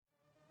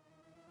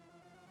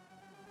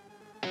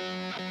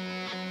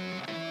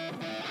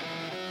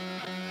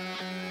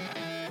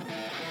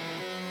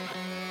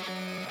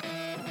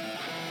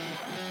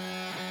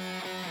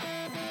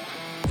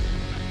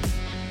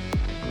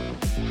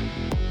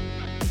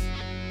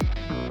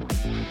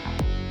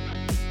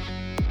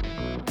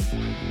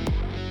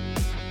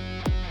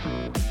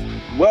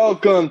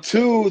Welcome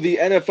to the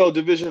NFL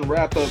Division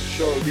Wrap-Up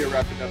Show. Here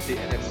wrapping up the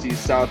NFC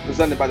South,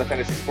 presented by the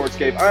Fantasy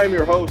Sportscape. I am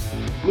your host,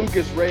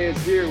 Lucas Reyes,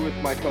 here with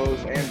my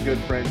co-host and good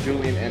friend,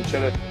 Julian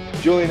Anchetta.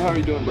 Julian, how are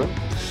you doing, bro?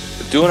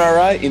 Doing all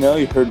right. You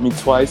heard me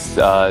twice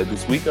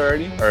this week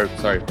already. Heard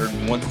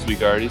me once this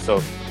week already.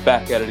 So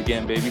back at it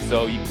again, baby.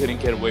 So you couldn't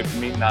get away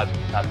from me. Not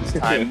this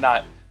time.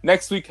 Not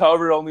next week,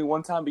 however, only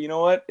one time. But you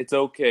know what? It's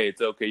okay.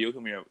 It's okay. You'll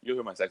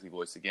hear my sexy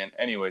voice again.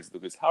 Anyways,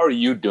 Lucas, how are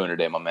you doing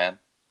today, my man?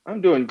 I'm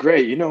doing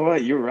great. You know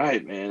what? You're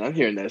right, man. I'm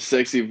hearing that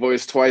sexy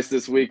voice twice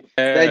this week.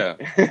 Yeah.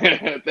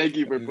 Thank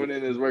you for putting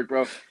in this work,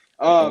 bro.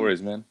 No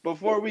worries, man.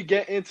 Before we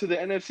get into the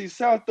NFC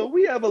South, though,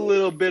 we have a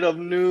little bit of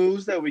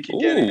news that we can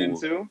get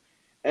into.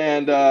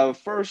 And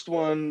first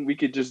one, we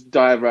could just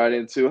dive right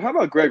into. How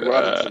about Greg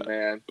Robinson,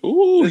 man?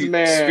 This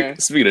man.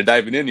 Speaking of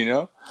diving in,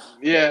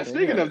 Yeah,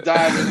 speaking of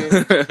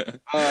diving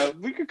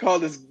in, we could call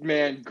this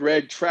man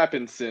Greg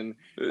Trappinson.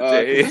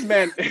 This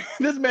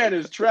man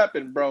is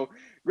trapping, bro.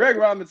 Greg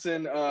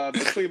Robinson,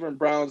 the Cleveland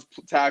Browns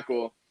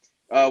tackle,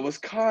 was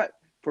caught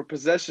for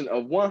possession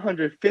of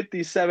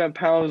 157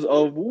 pounds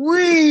of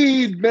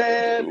weed,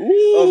 man,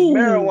 of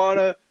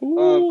marijuana,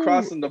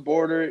 crossing the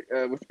border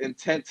with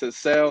intent to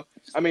sell.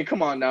 I mean,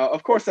 come on now.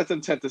 Of course that's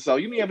intent to sell.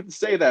 You didn't have to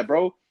say that,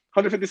 bro.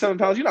 157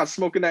 pounds, you're not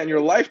smoking that in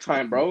your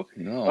lifetime, bro.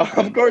 No.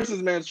 Of course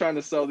this man's trying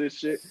to sell this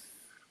shit.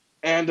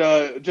 And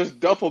just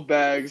duffel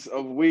bags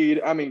of weed.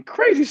 I mean,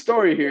 crazy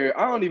story here.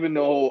 I don't even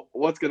know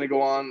what's going to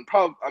go on.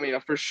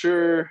 For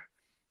sure,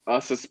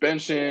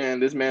 suspension. And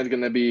this man's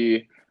going to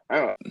be, I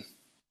don't know,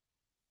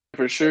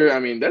 for sure. I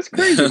mean, that's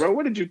crazy, bro.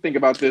 What did you think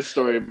about this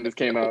story when this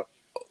came out?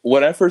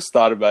 When I first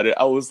thought about it,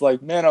 I was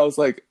like,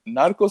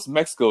 Narcos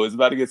Mexico is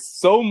about to get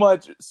so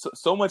much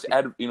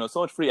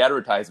free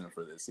advertisement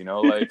for this.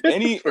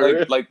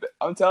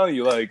 I'm telling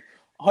you,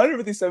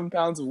 157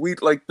 pounds of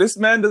weed. Like, this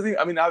man doesn't.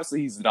 I mean,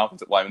 obviously he's an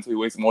offensive lineman, so he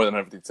weighs more than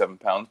 157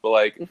 pounds.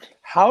 But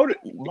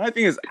my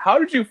thing is, how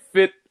did you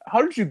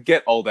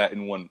get all that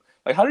in one?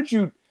 Like, how did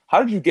you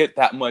get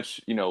that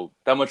much?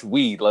 That much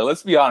weed. Like,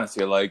 let's be honest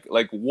here. Like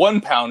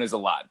 1 pound is a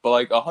lot,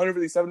 but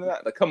 157 of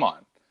that. Like, come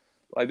on.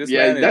 Like, this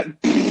man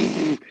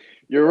is.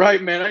 You're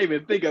right, man. I didn't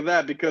even think of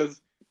that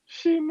because,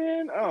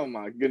 man, oh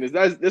my goodness,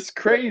 that's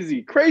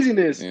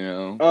craziness. He's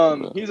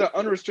an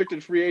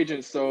unrestricted free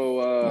agent,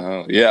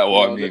 so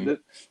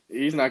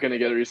he's not gonna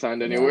get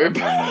re-signed anywhere.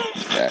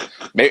 Yeah.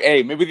 Maybe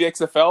the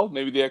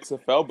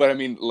XFL, but I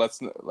mean,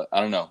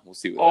 I don't know. We'll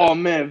see.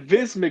 Man,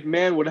 Vince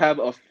McMahon would have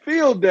a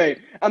field day.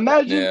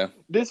 Imagine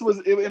this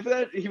was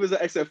if he was an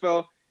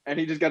XFL and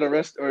he just got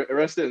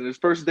arrested and his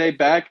first day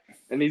back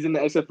and he's in the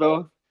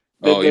XFL.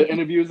 The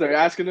interviews they're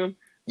asking him.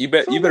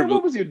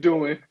 What was you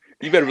doing?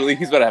 You better believe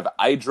he's about to have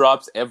eye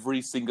drops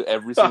every single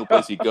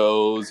place he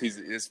goes.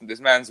 This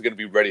man's going to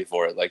be ready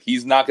for it. Like,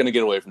 he's not going to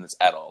get away from this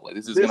at all. Like,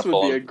 this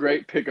would be a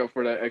great pickup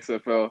for that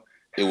XFL.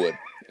 It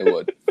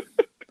would.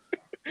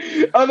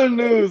 Other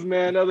news,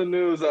 man.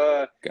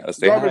 Gotta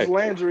stay Jarvis high.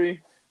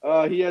 Landry,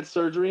 he had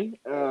surgery.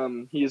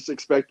 He is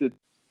expected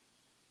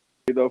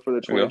though for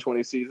the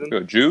 2020 season.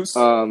 Good juice.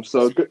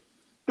 So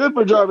good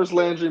for Jarvis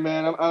Landry,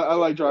 man. I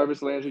like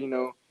Jarvis Landry.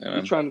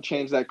 He's trying to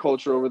change that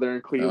culture over there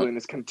in Cleveland.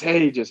 It's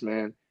contagious,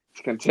 man.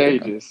 It's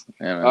contagious.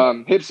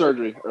 Hip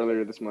surgery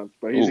earlier this month,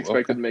 but he's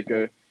expected to make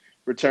a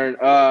return.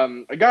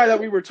 A guy that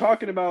we were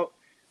talking about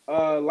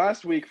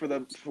last week for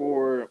the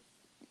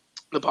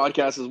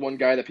podcast is one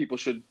guy that people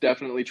should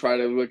definitely try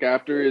to look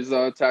after is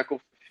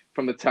tackle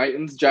from the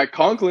Titans, Jack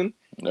Conklin,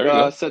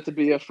 set to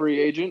be a free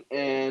agent,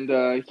 and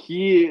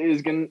he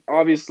is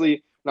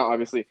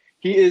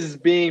he is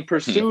being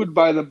pursued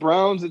by the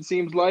Browns. It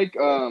seems like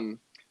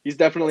he's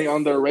definitely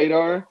on their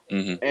radar,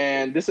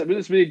 and this would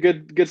be a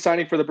good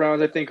signing for the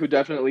Browns. I think who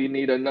definitely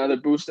need another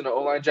boost in the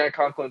O-line. Jack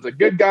Conklin's a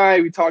good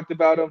guy. We talked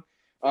about him,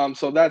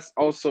 so that's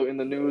also in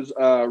the news.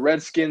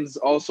 Redskins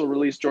also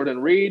released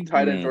Jordan Reed,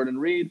 tight end Jordan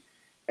Reed,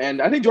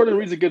 and I think Jordan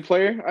Reed's a good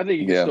player. I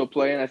think he can still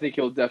play, and I think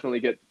he'll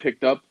definitely get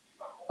picked up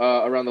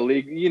around the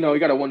league. You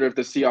got to wonder if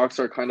the Seahawks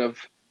are kind of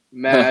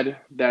mad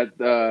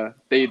that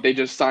they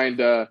just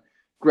signed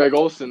Greg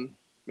Olsen.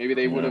 Maybe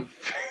they would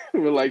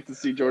like to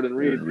see Jordan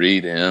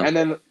Reed. And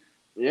then,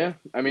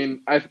 I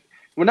mean,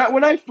 when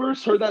I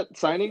first heard that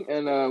signing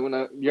and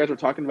when you guys were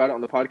talking about it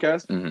on the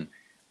podcast,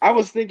 I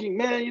was thinking,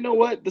 man, you know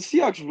what? The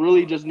Seahawks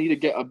really just need to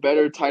get a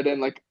better tight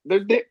end. Like,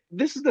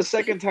 this is the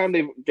second time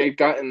they've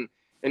gotten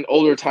an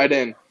older tight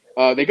end.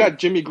 They got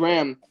Jimmy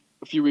Graham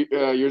a few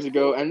years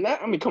ago, and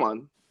come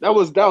on, that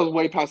was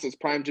way past his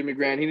prime. Jimmy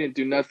Graham, he didn't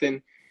do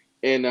nothing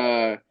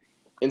in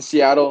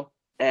Seattle.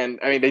 And,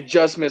 I mean, they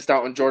just missed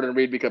out on Jordan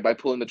Reed by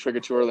pulling the trigger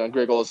too early on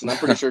Greg Olsen. I'm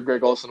pretty sure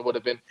Greg Olsen would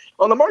have been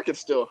on the market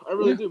still. I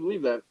really do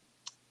believe that.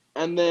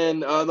 And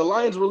then the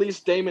Lions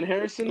released Damon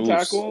Harrison,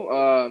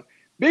 tackle.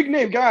 Big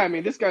name guy. I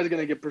mean, this guy's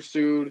going to get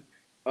pursued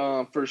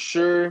for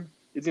sure.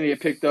 He's going to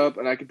get picked up,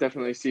 and I could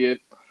definitely see it.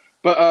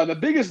 But the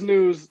biggest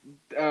news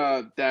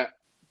that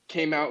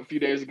came out a few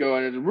days ago,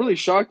 and it really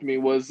shocked me,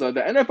 was the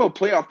NFL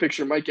playoff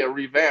picture might get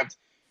revamped,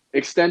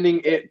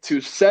 extending it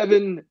to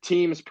 7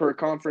 teams per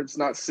conference,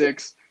 not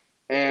 6.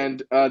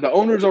 and the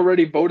owners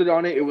already voted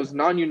on it. It was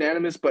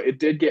non-unanimous, but it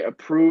did get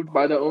approved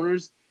by the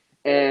owners,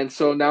 and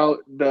so now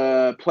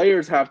the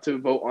players have to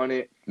vote on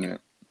it. Yeah.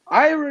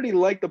 I already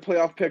like the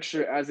playoff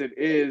picture as it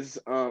is.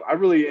 I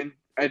really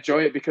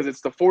enjoy it because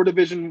it's the 4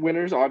 division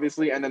winners,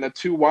 obviously, and then the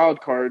 2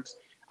 wild cards.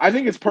 I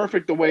think it's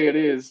perfect the way it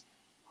is.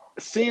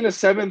 Seeing a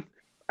 7th,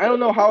 I don't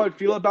know how I'd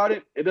feel about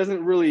it. It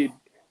doesn't really,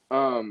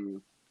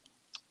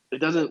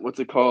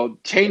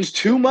 change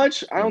too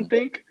much, I don't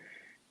think.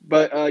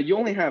 But you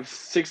only have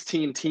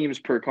 16 teams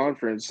per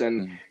conference,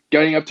 and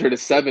getting up to the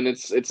 7,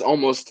 it's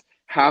almost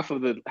half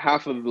of the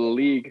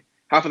league,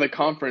 half of the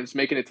conference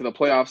making it to the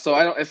playoffs. So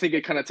I think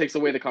it kind of takes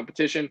away the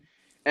competition.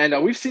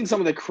 And we've seen some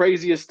of the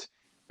craziest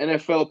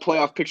NFL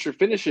playoff picture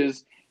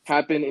finishes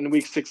happen in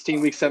week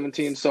 16, week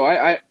 17. So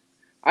I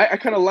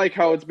kind of like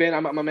how it's been.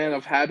 I'm a man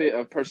of habit,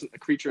 a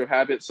creature of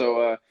habit.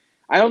 So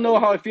I don't know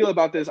how I feel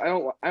about this. I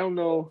don't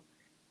know,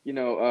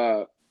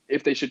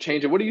 if they should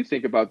change it. What do you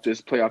think about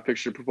this playoff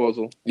picture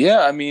proposal?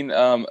 Yeah, I mean,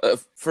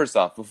 first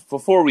off,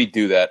 before we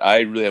do that,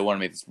 I really want to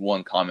make this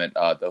one comment.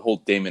 The whole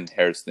Damon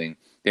Harrison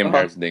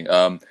thing.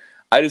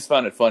 I just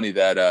found it funny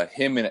that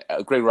him and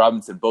Greg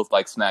Robinson both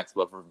like snacks,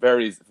 but for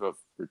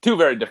 2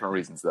 very different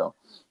reasons, though.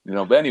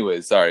 But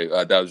anyways, sorry,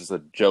 that was just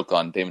a joke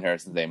on Damon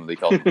Harrison's name. They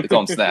call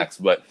him snacks,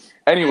 but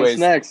anyways,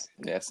 snacks.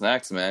 Yeah,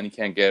 snacks, man. You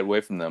can't get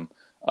away from them.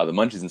 The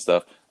munchies and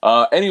stuff.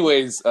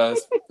 Anyways,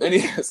 maybe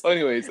you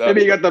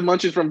got the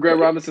munchies from Greg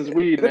Robinson's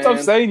weed. That's what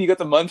I'm saying. You get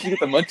the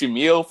munchie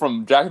meal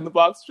from Jack in the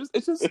Box.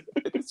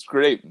 It's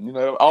great.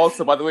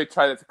 Also, by the way,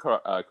 try that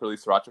curly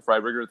sriracha fry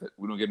burger.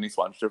 We don't get any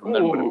sponsorship from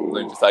them, but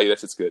let me just tell you,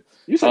 that's just good.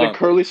 You said a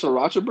curly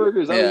sriracha burger?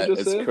 Is that what you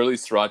just said? Yeah, it's curly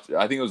sriracha.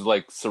 I think it was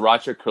like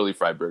sriracha curly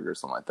fry burger or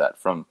something like that.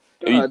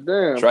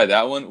 Damn. Try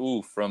that one.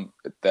 Ooh, from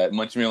that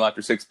munchie meal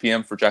after 6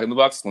 p.m. for Jack in the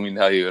Box. Let me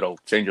tell you, it'll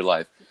change your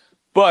life.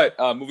 But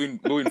moving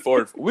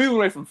forward, moving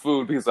away from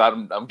food because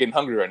I'm getting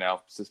hungry right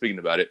now. So speaking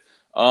about it,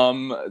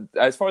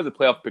 as far as the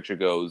playoff picture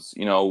goes,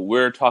 we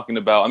were talking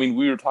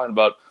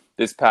about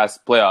this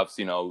past playoffs.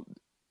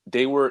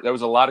 There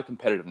was a lot of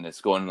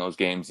competitiveness going in those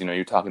games.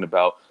 You're talking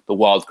about the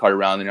wild card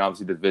round and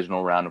obviously the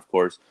divisional round, of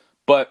course.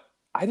 But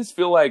I just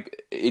feel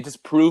like it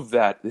just proved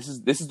that this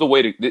is the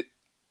way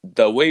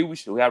the way we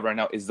have right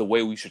now is the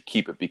way we should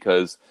keep it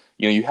because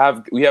we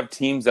have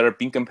teams that are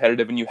being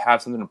competitive and you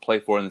have something to play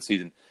for in the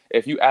season.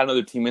 If you add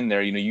another team in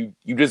there, you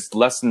just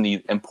lessen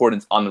the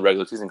importance on the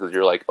regular season because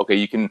you're like, okay,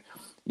 you can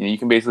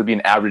basically be an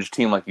average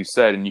team like you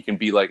said, and you can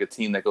be like a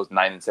team that goes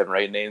 9-7 or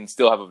 8-8 and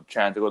still have a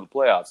chance to go to the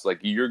playoffs. Like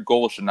your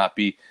goal should not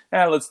be,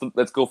 let's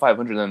go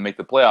 500 and make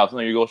the playoffs. No,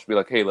 your goal should be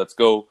like, hey, let's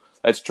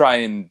try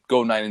and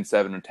go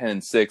 9-7 or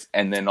 10-6,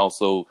 and then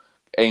also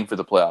aim for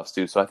the playoffs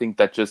too. So I think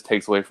that just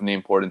takes away from the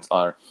importance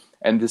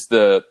and just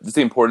the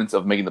importance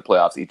of making the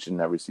playoffs each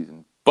and every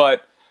season.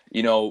 But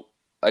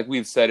like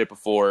we've said it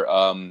before.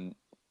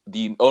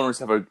 The owners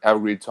have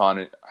agreed on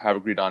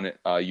it.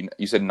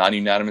 You said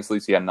non-unanimously,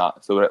 so yeah,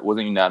 not. So it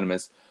wasn't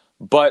unanimous.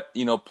 But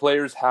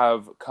players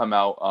have come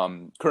out.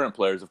 Current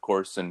players, of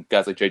course, and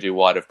guys like J.J.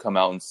 Watt have come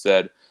out and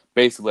said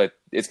basically that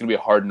it's going to be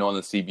a hard no on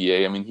the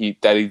CBA. I mean,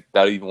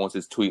 that even was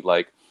his tweet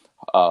like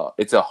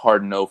it's a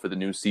hard no for the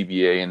new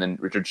CBA. And then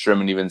Richard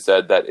Sherman even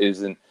said that it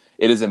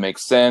doesn't make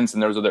sense.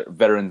 And there was other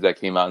veterans that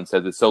came out and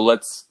said this. So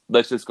let's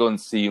just go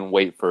and see and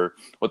wait for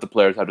what the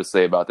players have to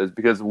say about this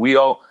because we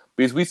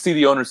see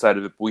the owner side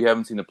of it, but we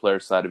haven't seen the player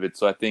side of it.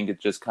 So I think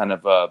it's just kind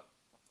of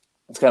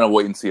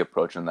wait and see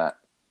approach on that.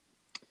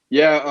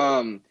 Yeah,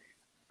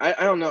 I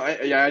don't know.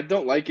 I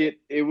don't like it.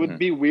 It would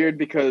be weird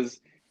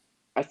because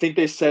I think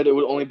they said it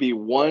would only be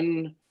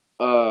one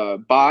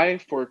bye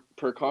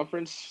per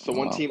conference. So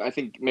one team, I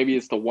think maybe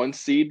it's the 1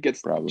 seed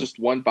gets just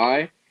one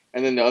bye,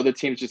 and then the other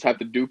teams just have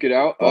to duke it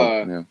out.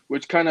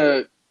 Which kind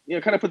of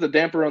puts a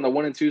damper on the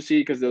 1 and 2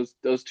 seed because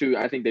those two,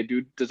 I think they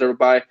do deserve a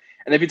bye.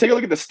 And if you take a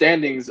look at the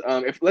standings,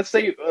 if let's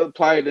say you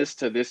apply this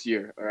to this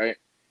year, all right,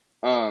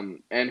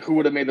 and who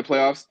would have made the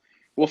playoffs?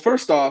 Well,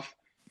 first off,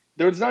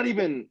 there's not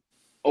even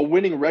a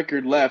winning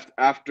record left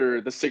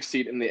after the 6th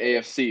seed in the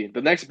AFC.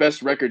 The next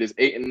best record is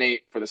 8-8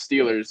 for the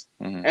Steelers,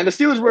 and the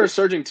Steelers were a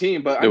surging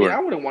team. But I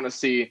wouldn't want to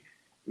see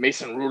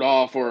Mason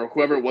Rudolph or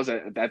whoever it was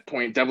at that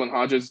point, Devlin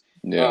Hodges,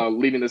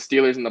 leaving the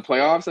Steelers in the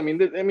playoffs. I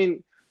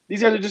mean,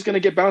 these guys are just going to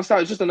get bounced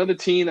out. It's just another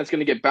team that's going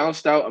to get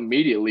bounced out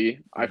immediately.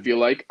 I feel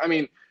like. I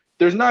mean.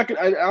 There's not.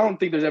 I don't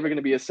think there's ever going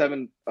to be a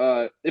 7.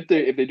 If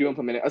they do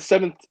implement it, a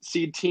 7th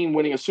seed team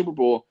winning a Super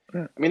Bowl.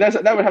 I mean,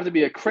 that would have to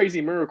be a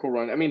crazy miracle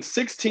run. I mean,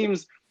 6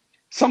 teams.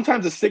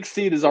 Sometimes a 6th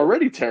seed is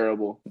already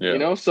terrible.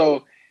 Yeah.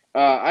 So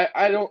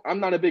I'm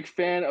not a big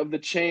fan of the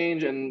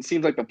change, and it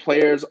seems like the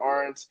players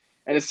aren't.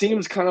 And it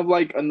seems kind of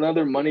like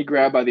another money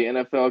grab by the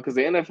NFL because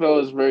the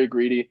NFL is very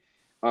greedy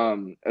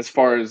as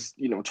far as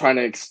trying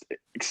to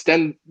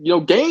extend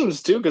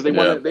games too because they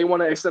want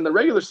to extend the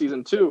regular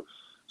season too.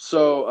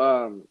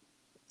 So.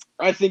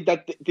 I think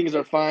that things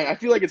are fine. I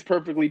feel like it's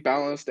perfectly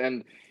balanced,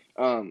 and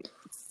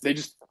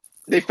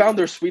they found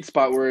their sweet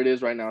spot where it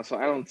is right now. So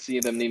I don't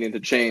see them needing to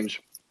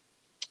change.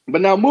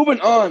 But now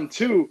moving on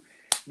to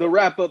the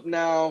wrap up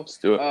now,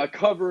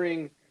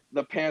 covering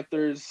the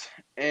Panthers,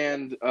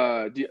 and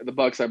the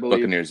Bucks, I believe.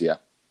 Buccaneers, yeah.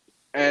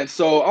 And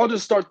so I'll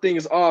just start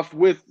things off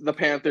with the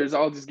Panthers.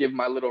 I'll just give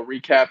my little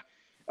recap.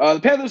 The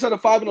Panthers had a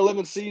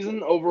 5-11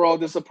 season, overall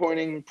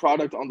disappointing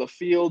product on the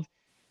field.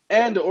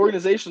 And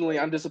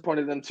organizationally, I'm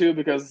disappointed in them too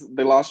because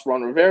they lost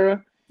Ron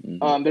Rivera.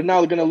 Mm-hmm. They're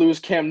now going to lose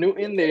Cam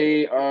Newton.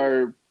 They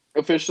are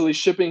officially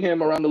shipping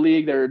him around the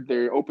league.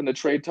 They're open to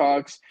trade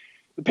talks.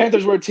 The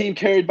Panthers were a team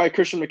carried by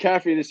Christian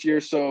McCaffrey this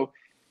year, so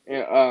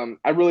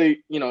I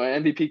really, an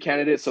MVP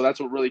candidate, so that's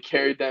what really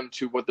carried them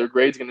to what their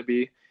grade's going to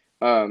be.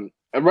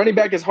 A running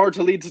back is hard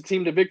to lead a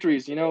team to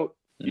victories. You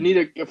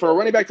need for a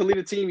running back to lead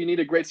a team, you need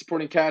a great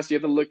supporting cast. You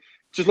have to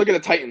look at the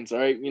Titans, all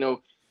right?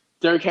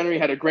 Derrick Henry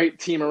had a great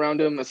team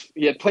around him.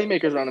 He had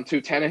playmakers around him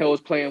too. Tannehill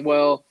was playing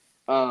well.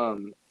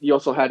 He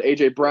also had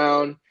A.J.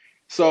 Brown.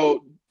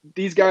 So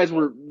these guys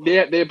they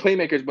had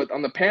playmakers. But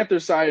on the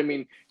Panthers side, I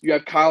mean, you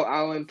have Kyle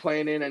Allen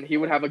playing in, and he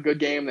would have a good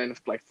game, then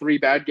like 3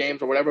 bad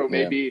games or whatever it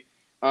may be.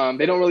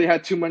 They don't really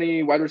have too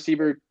many wide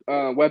receiver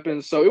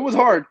weapons, so it was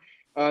hard.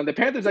 The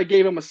Panthers, I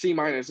gave him a C-,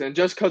 and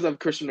just because of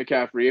Christian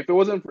McCaffrey. If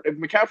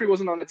McCaffrey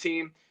wasn't on the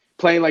team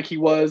playing like he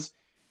was,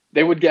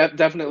 they would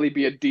definitely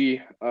be a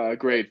D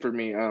grade for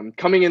me.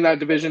 Coming in that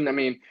division, I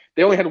mean,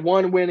 they only had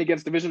 1 win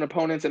against division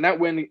opponents, and that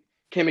win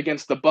came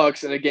against the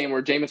Bucs in a game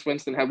where Jameis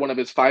Winston had one of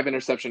his 5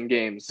 interception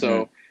games.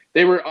 So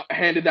they were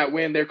handed that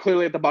win. They're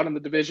clearly at the bottom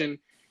of the division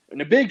in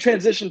a big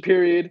transition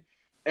period.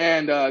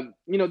 And,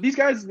 these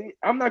guys,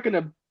 I'm not going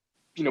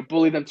to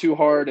bully them too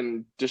hard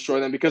and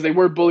destroy them because they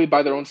were bullied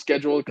by their own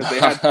schedule because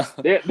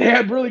they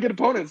had really good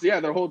opponents,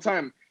 their whole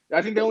time.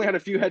 I think they only had a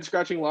few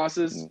head-scratching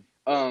losses.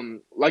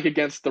 Like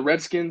against the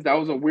Redskins, that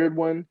was a weird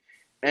one.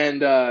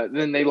 And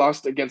then they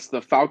lost against the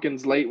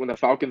Falcons late when the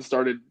Falcons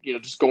started,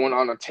 just going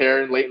on a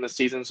tear late in the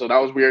season. So that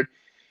was weird.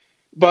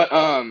 But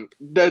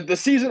the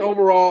season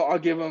overall, I'll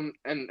give them,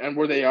 and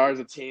where they are as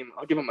a team,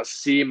 I'll give them a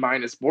C-,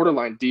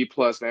 borderline D+,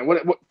 man.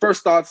 What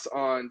first thoughts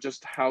on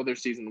just how their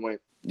season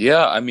went?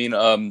 Yeah, I mean,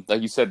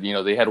 like you said,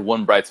 they had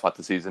one bright spot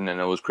this season, and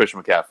it was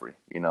Christian McCaffrey.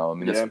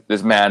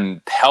 This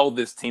man held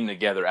this team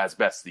together as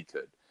best he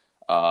could.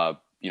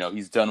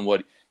 He's done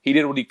what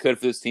he could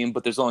for this team,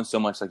 but there's only so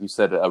much, like you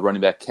said, a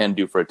running back can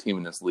do for a team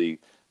in this league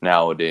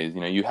nowadays.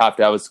 You have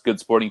to have a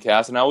good sporting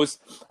cast, and I was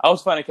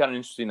finding it kind of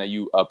interesting that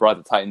you brought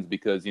the Titans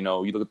because you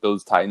look at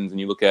those Titans and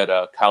you look at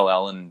Kyle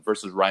Allen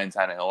versus Ryan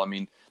Tannehill. I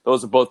mean,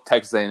 those are both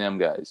Texas A&M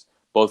guys,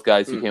 both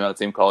guys who came out of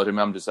the same college. I mean,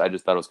 I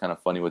just thought it was kind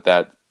of funny with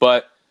that,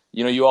 but.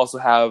 You also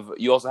had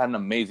an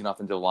amazing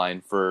offensive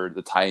line for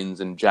the Titans,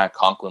 and Jack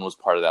Conklin was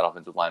part of that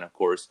offensive line, of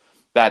course.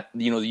 That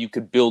you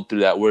could build through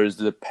that, whereas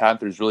the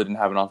Panthers really didn't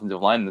have an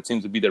offensive line, and that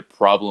seems to be their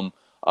problem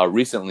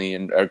recently,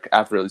 and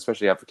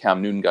especially after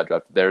Cam Newton got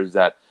drafted. There is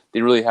that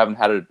they really haven't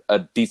had a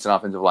decent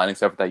offensive line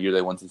except for that year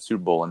they went to the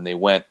Super Bowl and they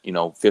went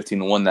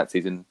 15-1 that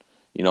season,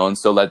 and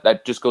so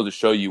that just goes to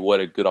show you what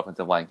a good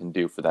offensive line can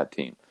do for that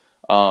team.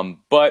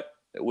 But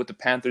with the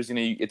Panthers,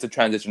 it's a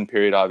transition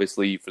period,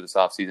 obviously, for this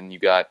offseason.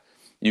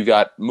 You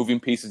got moving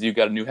pieces. You've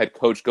got a new head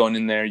coach going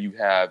in there. You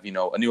have,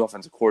 a new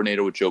offensive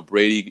coordinator with Joe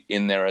Brady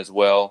in there as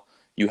well.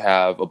 You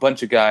have a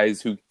bunch of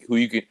guys who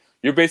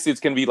you're basically, it's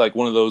going to be like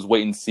one of those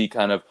wait and see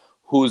kind of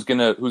who's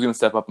gonna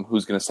step up and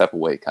who's gonna step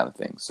away kind of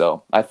thing.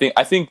 So I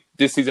think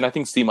this season,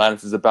 C-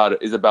 is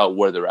about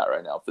where they're at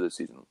right now for this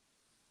season.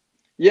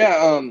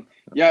 Yeah,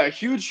 a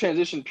huge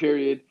transition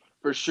period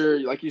for sure.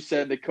 Like you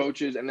said, the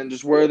coaches, and then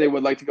just where they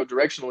would like to go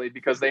directionally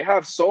because they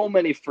have so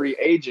many free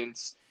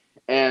agents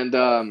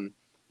and.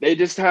 They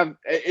just have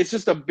 – it's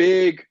just a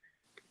big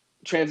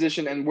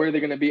transition and where they're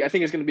going to be. I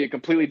think it's going to be a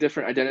completely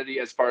different identity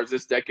as far as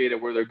this decade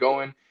and where they're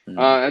going.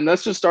 And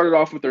let's just start it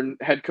off with their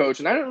head coach.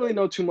 And I don't really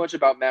know too much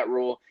about Matt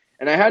Rule,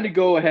 and I had to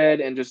go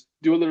ahead and just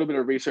do a little bit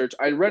of research.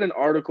 I read an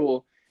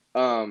article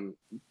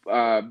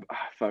by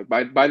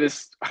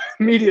this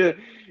media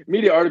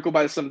article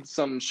by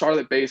some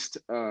Charlotte-based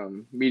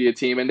media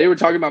team, and they were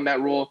talking about Matt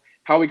Rule,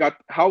 how he got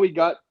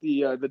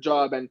the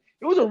job, and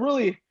it was a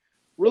really,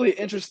 really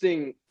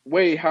interesting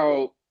way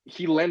how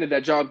he landed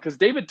that job because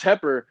David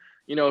Tepper,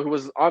 who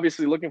was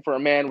obviously looking for a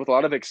man with a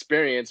lot of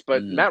experience,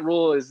 but Matt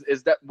Rule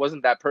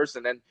wasn't that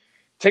person. And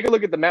take a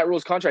look at the Matt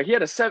Rule's contract.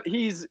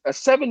 He's a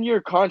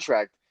 7-year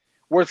contract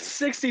worth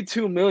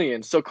 $62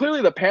 million. So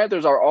clearly the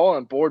Panthers are all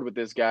on board with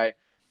this guy.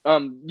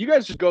 You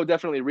guys should go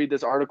definitely read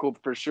this article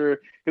for sure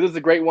because it's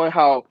a great one.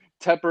 How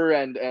Tepper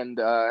and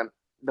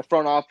the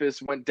front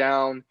office went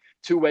down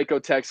to Waco,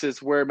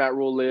 Texas, where Matt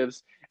Rule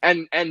lives,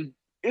 and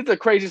it's a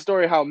crazy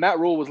story how Matt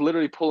Rule was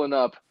literally pulling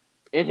up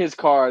in his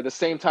car the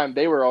same time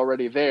they were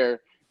already there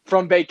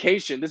from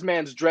vacation. This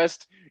man's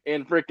dressed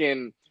in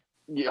freaking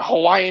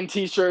Hawaiian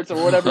T-shirts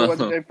or whatever it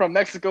was from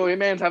Mexico. The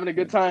man's having a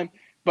good time,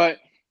 but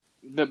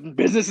the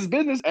business is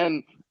business.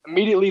 And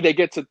immediately they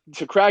get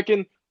to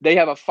Kraken. They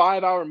have a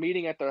 5-hour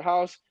meeting at their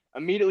house,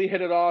 immediately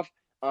hit it off.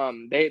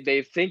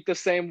 They think the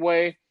same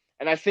way.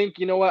 And I think,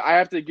 I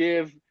have to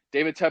give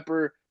David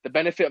Tepper the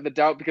benefit of the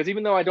doubt because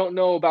even though I don't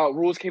know about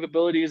Rule's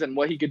capabilities and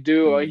what he could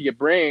do or he could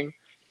bring,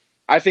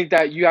 I think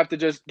that you have to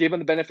just give him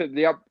the benefit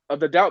of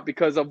the doubt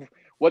because of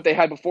what they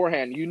had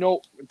beforehand.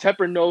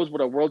 Tepper knows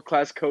what a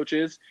world-class coach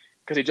is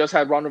because he just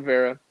had Ron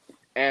Rivera.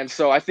 And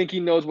so I think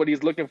he knows what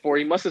he's looking for.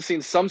 He must have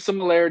seen some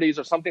similarities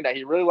or something that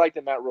he really liked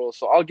in Matt Rule.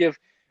 So I'll give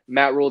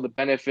Matt Rule the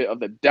benefit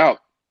of the doubt.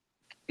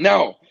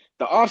 Now,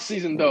 the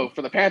offseason, though,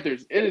 for the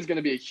Panthers, it is going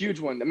to be a huge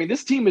one. I mean,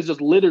 this team is just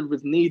littered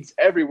with needs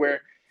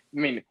everywhere. I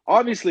mean,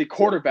 obviously,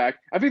 quarterback.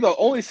 I think the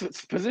only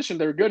position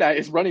they're good at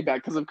is running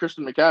back because of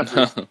Christian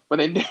McCaffrey.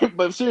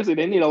 but seriously,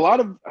 they need a lot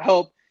of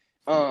help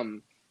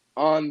on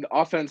the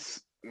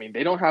offense. I mean,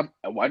 they don't have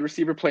a wide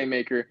receiver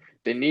playmaker.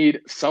 They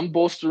need some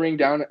bolstering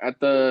down at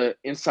the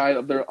inside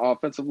of their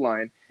offensive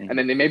line. And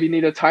then they maybe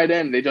need a tight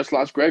end. They just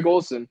lost Greg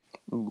Olsen.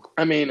 Ooh.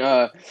 I mean,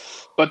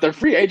 but their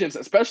free agents,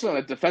 especially on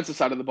the defensive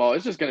side of the ball,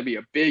 it's just going to be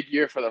a big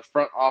year for the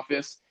front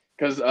office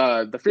because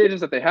the free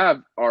agents that they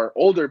have are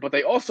older, but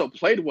they also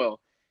played well.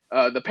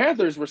 The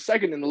Panthers were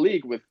second in the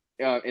league with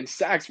in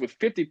sacks with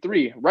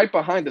 53, right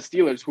behind the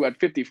Steelers, who had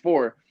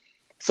 54.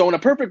 So in a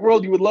perfect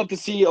world, you would love to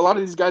see a lot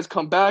of these guys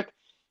come back.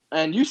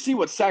 And you see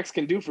what sacks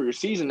can do for your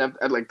season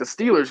at like the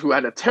Steelers, who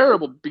had a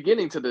terrible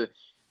beginning to the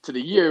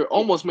year,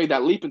 almost made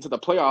that leap into the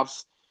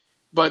playoffs.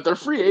 But they're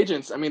free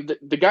agents. I mean,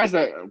 the guys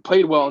that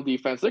played well on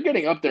defense, they're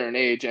getting up there in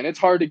age, and it's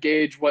hard to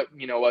gauge what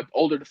an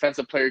older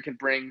defensive player can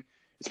bring,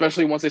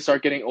 especially once they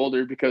start getting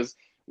older. Because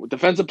with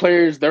defensive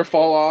players, their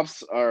fall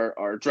offs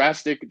are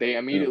drastic. They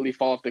immediately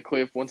fall off the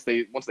cliff once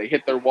they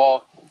hit their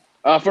wall.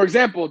 For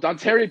example,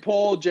 Dontari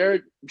Poole,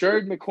 Jared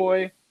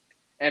McCoy,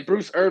 and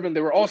Bruce Irvin, they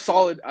were all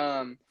solid.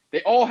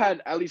 They all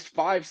had at least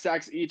 5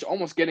 sacks each,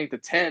 almost getting to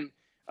 10.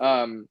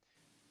 The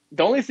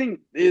only thing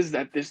is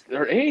that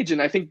their age, and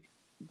I think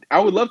I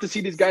would love to see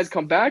these guys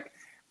come back,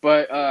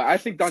 but I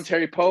think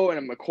Dontari Poe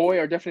and McCoy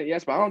are definitely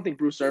yes, but I don't think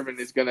Bruce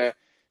Irvin is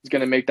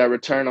gonna make that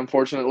return.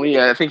 Unfortunately,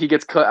 I think he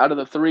gets cut out of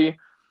the 3.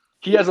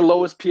 He has the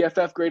lowest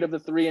PFF grade of the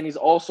 3, and he's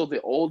also the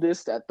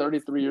oldest at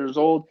 33 years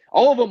old.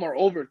 All of them are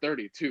over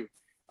 30 too,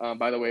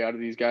 by the way, out of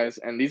these guys,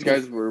 and these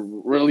guys were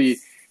really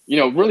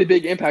really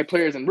big impact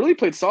players and really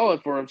played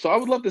solid for him. So I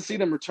would love to see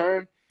them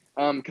return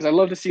because I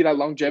love to see that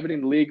longevity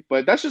in the league.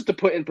 But that's just to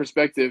put in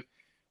perspective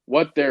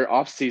what their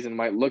offseason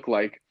might look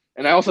like.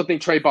 And I also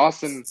think Trey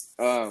Boston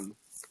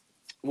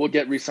will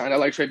get re-signed. I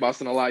like Trey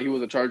Boston a lot. He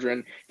was a Charger,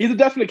 and he's a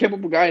definitely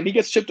capable guy, and he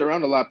gets shipped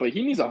around a lot, but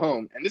he needs a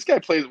home. And this guy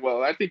plays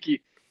well. I think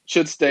he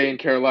should stay in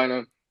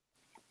Carolina.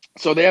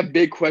 So they have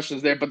big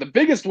questions there. But the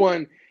biggest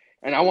one,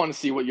 and I want to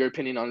see what your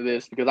opinion on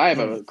this because I have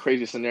a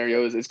crazy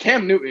scenario, is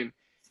Cam Newton.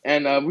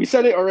 And we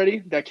said it already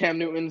that Cam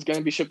Newton's going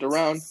to be shipped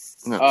around.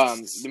 No. I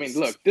mean,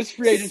 look, this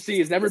free agency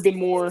has never been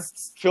more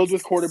filled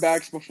with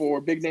quarterbacks before,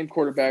 big-name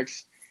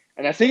quarterbacks.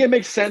 And I think it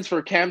makes sense for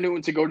Cam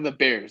Newton to go to the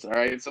Bears, all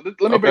right? So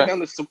let me break down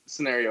this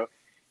scenario.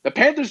 The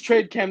Panthers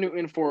trade Cam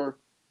Newton for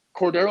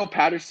Cordero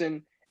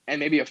Patterson and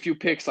maybe a few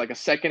picks, like a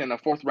second and a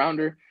fourth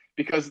rounder,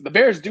 because the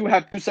Bears do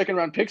have 2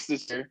 second-round picks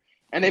this year,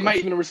 and they might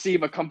even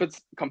receive a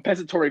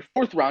compensatory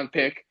fourth-round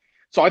pick.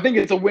 So I think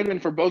it's a win-win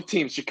for both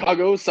teams.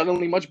 Chicago is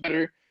suddenly much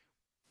better.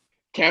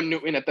 Cam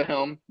Newton at the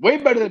helm, way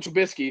better than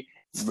Trubisky.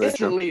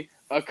 Instantly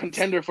a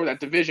contender for that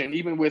division,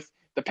 even with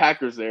the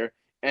Packers there.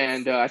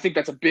 And I think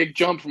that's a big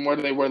jump from where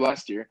they were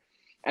last year.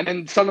 And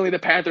then suddenly the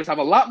Panthers have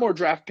a lot more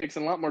draft picks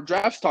and a lot more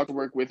draft stock to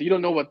work with. You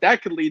don't know what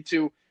that could lead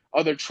to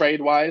other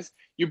trade-wise.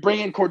 You bring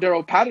in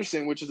Cordero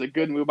Patterson, which is a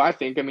good move, I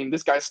think. I mean,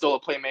 this guy's still a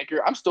playmaker.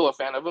 I'm still a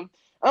fan of him.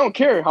 I don't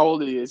care how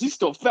old he is. He's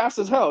still fast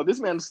as hell. This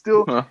man's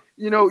still,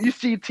 you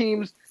see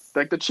teams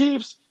like the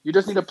Chiefs, you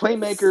just need a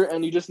playmaker,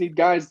 and you just need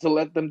guys to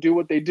let them do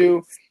what they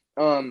do.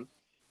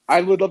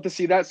 I would love to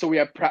see that. So we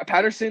have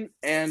Patterson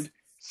and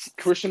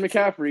Christian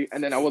McCaffrey,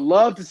 and then I would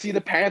love to see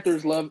the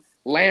Panthers land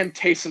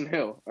Taysom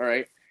Hill, all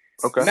right?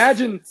 Okay.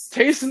 Imagine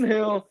Taysom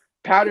Hill,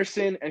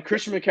 Patterson, and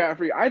Christian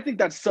McCaffrey. I think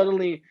that's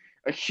suddenly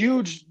a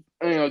huge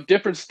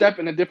different step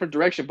in a different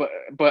direction,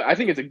 but I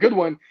think it's a good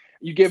one.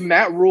 You give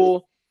Matt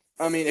Rule,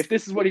 I mean, if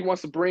this is what he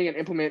wants to bring and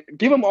implement,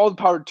 give him all the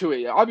power to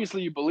it.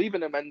 Obviously, you believe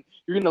in him, and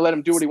you're going to let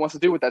him do what he wants to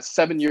do with that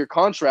 7-year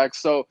contract.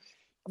 So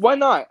why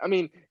not? I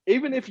mean,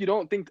 even if you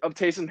don't think of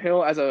Taysom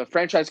Hill as a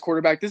franchise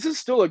quarterback, this is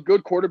still a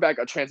good quarterback,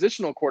 a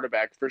transitional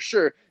quarterback for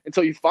sure,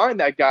 until you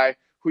find that guy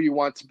who you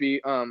want to be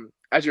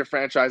as your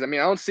franchise. I mean,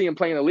 I don't see him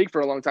playing in the league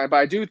for a long time, but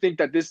I do think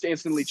that this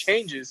instantly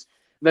changes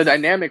the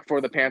dynamic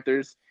for the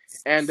Panthers.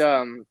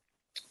 And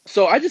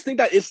so I just think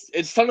that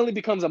it suddenly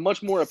becomes a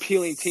much more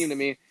appealing team to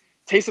me.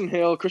 Taysom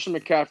Hill, Christian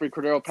McCaffrey,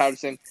 Cordero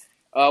Patterson.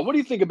 What do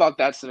you think about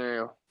that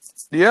scenario?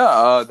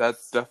 Yeah, that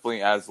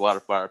definitely adds a lot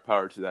of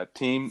firepower to that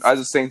team. As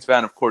a Saints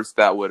fan, of course,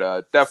 that would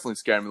definitely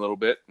scare me a little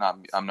bit.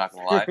 I'm not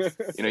gonna lie.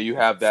 You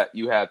have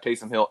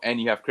Taysom Hill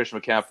and you have Christian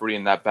McCaffrey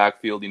in that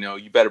backfield.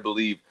 You better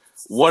believe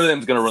one of them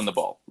is gonna run the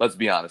ball. Let's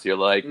be honest here.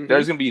 Like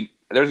there's gonna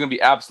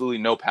be absolutely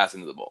no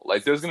passing to the ball.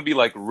 Like there's gonna be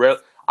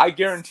I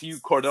guarantee you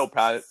Cordero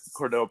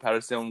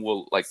Patterson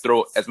will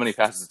throw as many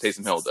passes as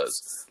Taysom Hill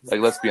does. Like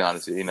let's be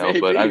honest here,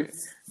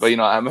 But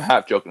I'm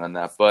half joking on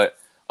that. But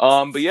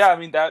yeah, I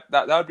mean that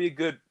would be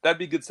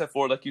a good step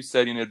forward, like you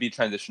said. It'd be a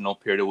transitional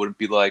period. It wouldn't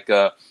be like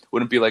a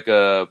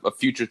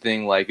future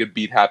thing. Like it'd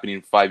be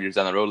happening 5 years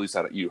down the road. At least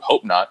you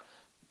hope not.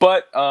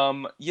 But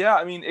yeah,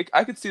 I mean,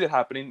 I could see that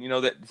happening. You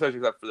know, that especially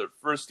for the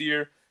first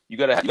year, you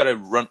gotta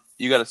run,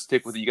 you gotta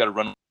stick with it, you gotta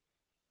run.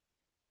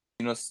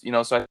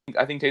 So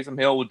I think Taysom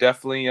Hill would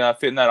definitely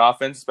fit in that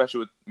offense, especially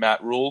with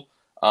Matt Rule.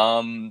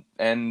 And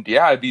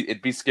yeah,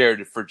 it'd be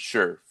scared for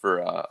sure for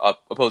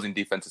opposing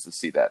defenses to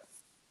see that.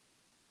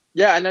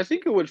 Yeah, and I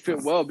think it would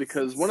fit well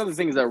because one of the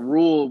things that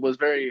Rule was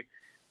very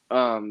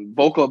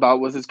vocal about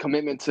was his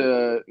commitment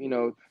to,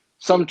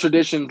 some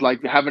traditions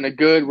like having a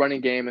good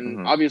running game,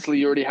 and obviously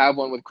you already have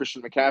one with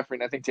Christian McCaffrey,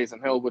 and I think Taysom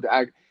Hill would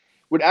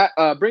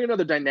bring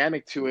another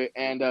dynamic to it,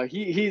 and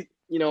he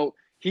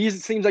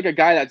seems like a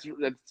guy that's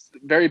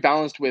very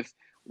balanced with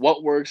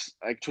what works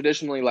like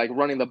traditionally, like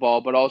running the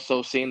ball, but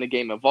also seeing the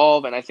game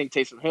evolve, and I think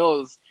Taysom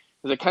Hill is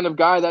a kind of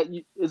guy that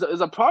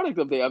is a product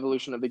of the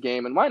evolution of the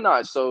game, and why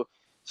not? So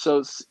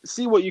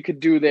see what you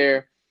could do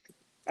there.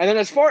 And then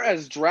as far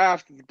as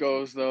draft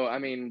goes, though, I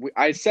mean,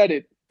 I said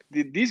it.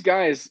 These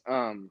guys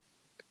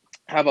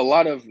have a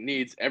lot of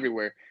needs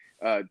everywhere.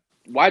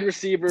 Wide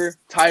receiver,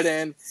 tight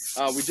end.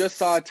 We just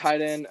saw a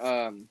tight end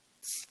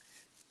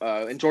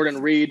in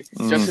Jordan Reed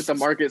just hit the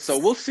market. So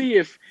we'll see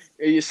if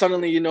you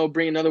suddenly,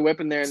 bring another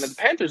weapon there. And the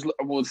Panthers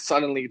will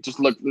suddenly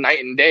just look night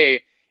and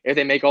day if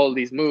they make all of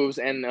these moves.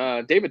 And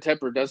David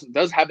Tepper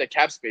does have the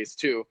cap space,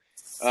 too.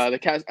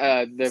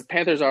 The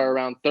Panthers are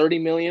around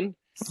 $30 million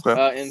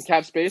in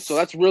cap space. So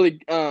that's really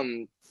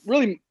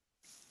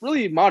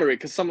moderate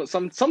because some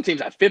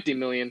teams have $50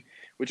 million,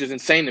 which is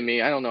insane to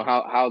me. I don't know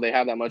how they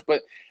have that much,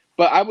 but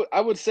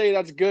I would say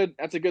that's good.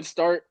 That's a good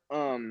start.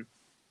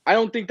 I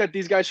don't think that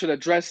these guys should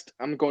address.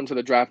 I'm going to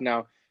the draft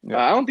now. Yeah.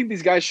 I don't think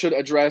these guys should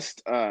address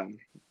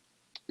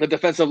the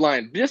defensive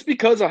line just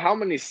because of how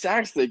many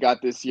sacks they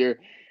got this year.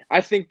 I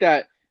think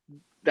that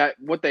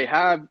what they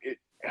have,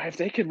 if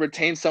they could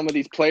retain some of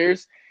these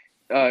players,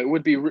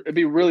 it'd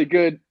be really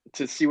good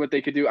to see what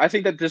they could do. I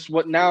think that at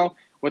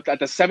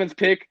the 7th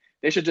pick,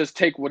 they should just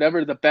take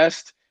whatever the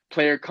best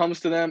player comes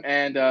to them,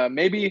 and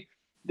maybe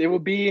they will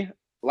be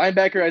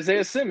linebacker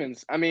Isaiah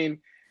Simmons. I mean,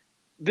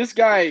 this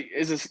guy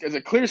is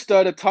a clear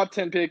stud, a top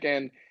 10 pick,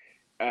 and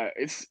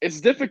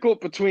it's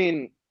difficult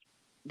between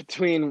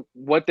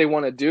what they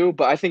want to do.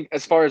 But I think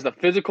as far as the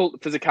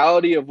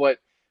physicality of what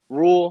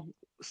Rule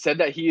said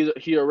that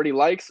he already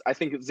likes, I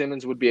think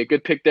Simmons would be a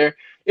good pick there.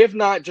 If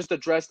not, just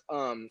address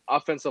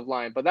offensive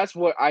line. But that's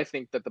what I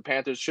think that the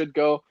Panthers should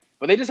go.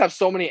 But they just have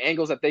so many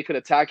angles that they could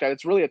attack that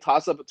it's really a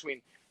toss-up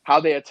between how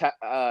they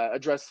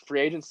address free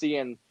agency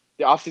and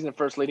the offseason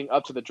first leading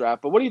up to the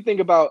draft. But what do you think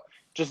about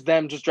just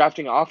them just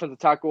drafting an offensive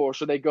tackle, or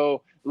should they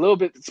go a little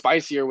bit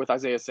spicier with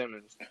Isaiah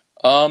Simmons?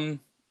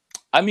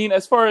 I mean,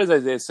 as far as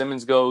Isaiah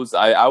Simmons goes,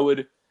 I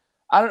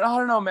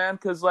don't know, man,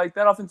 because like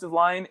that offensive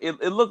line,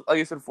 it looked like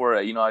I said before.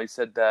 I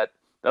said that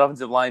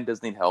offensive line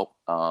does need help,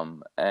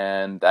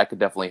 and that could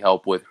definitely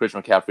help with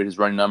Christian McCaffrey, his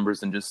running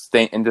numbers, and just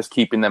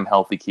keeping them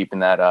healthy, keeping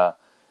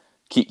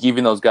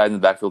those guys in the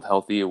backfield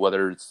healthy,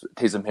 whether it's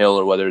Taysom Hill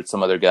or whether it's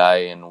some other guy,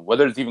 and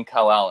whether it's even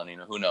Kyle Allen,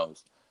 who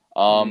knows.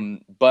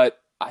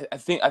 But I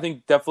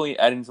think definitely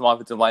adding some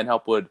offensive line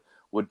help would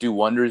do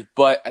wonders.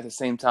 But at the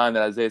same time,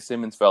 that Isaiah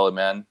Simmons fella,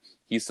 man,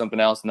 he's something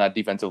else in that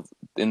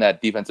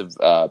defensive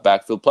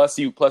backfield. Plus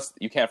you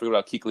can't forget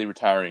about Kuechly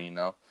retiring.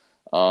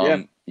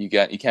 You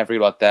can't forget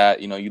about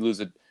that. You lose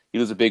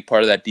a big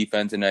part of that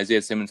defense, and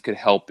Isaiah Simmons could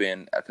help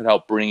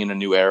bring in a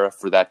new era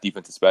for that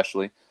defense,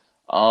 especially.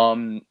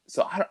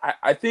 So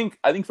I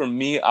think for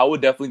me, I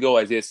would definitely go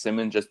Isaiah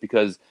Simmons just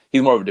because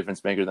he's more of a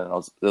difference maker than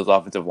those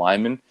offensive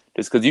linemen.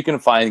 Just because you can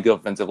find good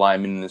offensive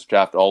linemen in this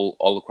draft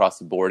all across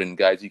the board, and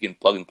guys you can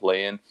plug and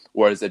play in.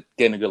 Whereas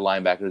getting a good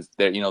linebacker,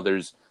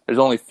 there's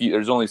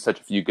only such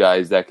a few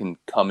guys that can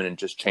come in and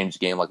just change the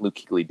game like Luke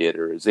Kuechly did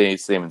or Isaiah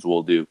Simmons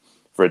will do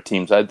for a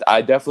team. So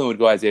I definitely would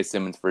go Isaiah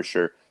Simmons for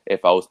sure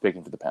if I was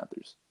picking for the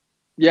Panthers.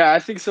 Yeah, I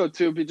think so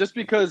too. But just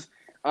because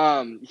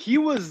he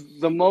was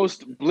the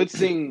most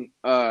blitzing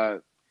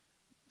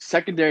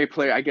secondary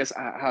player, I guess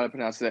how to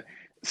pronounce that.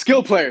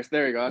 Skill players.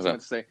 There you go. That's what I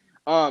meant to say.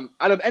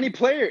 Out of any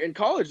player in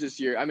college this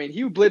year, I mean,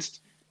 he blitzed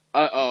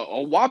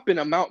a whopping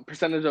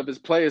percentage of his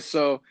plays.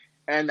 So,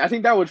 and I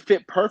think that would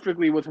fit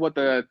perfectly with what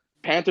the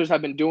Panthers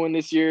have been doing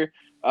this year,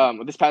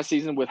 this past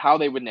season, with how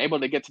they've been able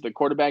to get to the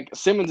quarterback.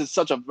 Simmons is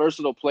such a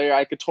versatile player.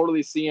 I could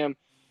totally see him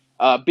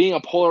being a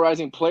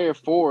polarizing player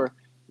for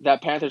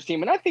that Panthers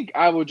team, and I think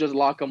I would just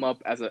lock him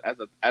up as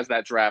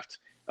that draft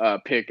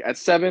pick at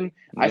 7.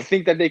 Mm-hmm. I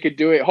think that they could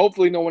do it.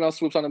 Hopefully, no one else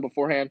swoops on him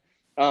beforehand.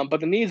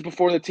 But the needs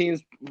before the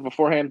teams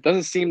beforehand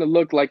doesn't seem to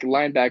look like a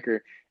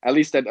linebacker, at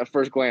least at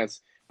first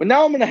glance. But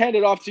now I'm going to hand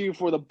it off to you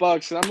for the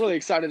Bucs, and I'm really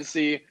excited to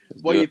see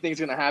what you think is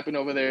going to happen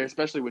over there,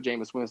 especially with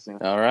Jameis Winston.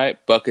 All right,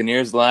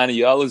 Buccaneers line,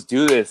 y'all, let's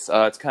do this.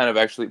 It's kind of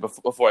actually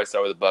before I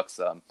start with the Bucs,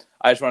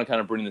 I just want to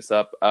kind of bring this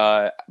up.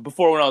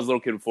 Before, when I was a little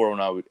kid,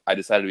 when I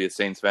decided to be a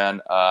Saints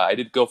fan, I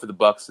did go for the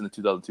Bucs in the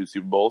 2002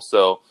 Super Bowl.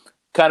 So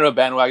kind of a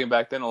bandwagon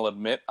back then. I'll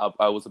admit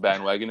I was a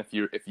bandwagon. If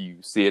you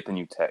see it, then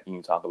you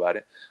talk about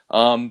it.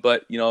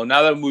 But now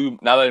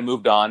that I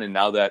moved on, and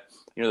now that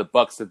the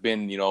Bucs have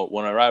been,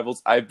 one of our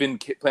rivals. I've been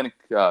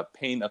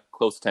paying a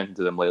close attention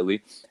to them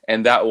lately,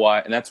 and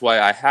that's why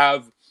I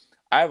have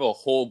a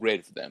whole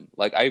grade for them.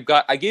 Like I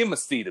gave them a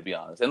C, to be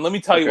honest. And let me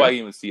tell you why I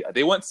gave them a C.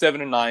 They went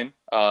 7-9.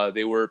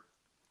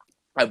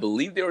 I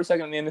believe they were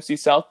second in the NFC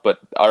South,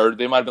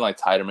 they might have been like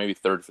tied or maybe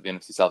third for the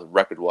NFC South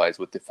record wise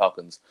with the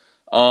Falcons.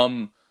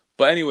 But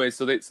anyway,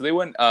 they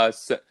went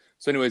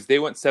they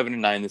went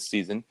 7-9 this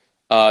season.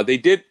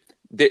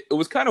 It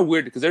was kind of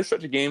weird because their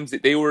stretch of games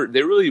they're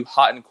really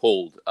hot and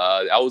cold.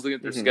 I was looking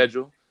at their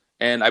schedule,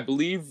 and I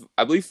believe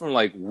from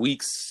like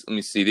weeks. Let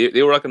me see.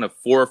 They were like on a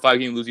 4 or 5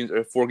 game losing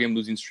or 4 game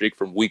losing streak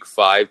from week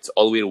 5 to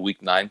all the way to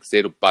week 9 because they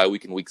had a bye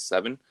week in week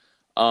 7.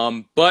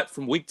 But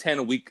from week 10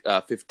 to week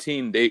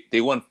 15,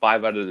 they won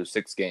 5 out of their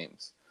 6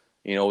 games.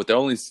 With their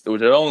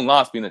only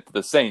loss being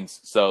the Saints.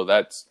 So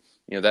that's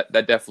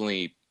that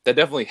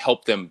definitely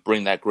helped them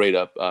bring that grade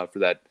up for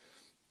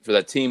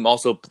that team.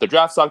 Also put the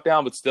draft stock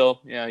down, but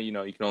still,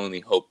 you can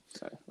only hope.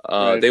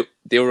 Right.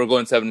 They were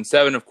going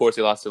 7-7. Of course,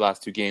 they lost their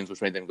last 2 games,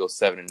 which made them go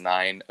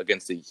 7-9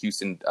 against the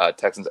Houston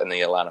Texans and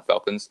the Atlanta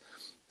Falcons.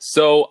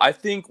 So I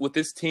think with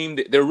this team,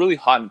 they're really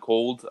hot and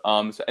cold.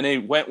 And they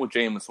went with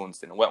Jameis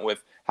Winston and went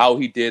with how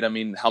he did. I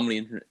mean, how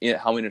many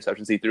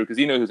interceptions he threw, because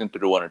he was going to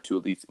throw 1 or 2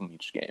 at least in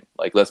each game.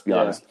 Like, let's be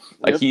honest.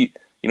 Like he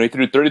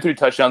threw 33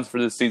 touchdowns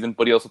for this season,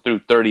 but he also threw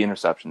 30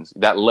 interceptions.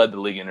 That led the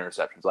league in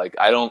interceptions. Like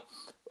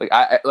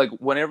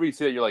whenever you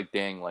see that, you're like,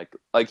 dang, like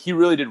he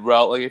really did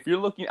well. Like if you're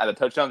looking at the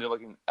touchdowns, you're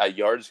looking at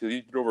yards because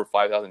he threw over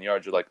 5,000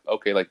 yards. You're like,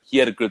 okay, like he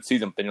had a good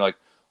season. But then you're like,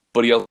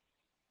 but he also.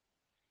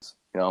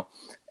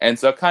 And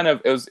so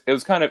it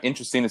was kind of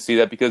interesting to see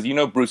that because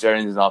Bruce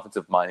Arians is an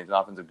offensive mind, he's an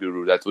offensive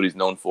guru, that's what he's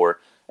known for,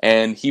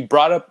 and he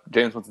brought up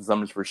James Winston's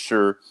numbers for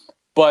sure,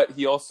 but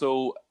he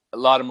also a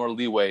lot more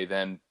leeway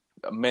than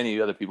many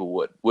other people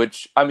would,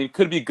 which I mean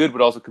could be good, but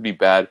also could be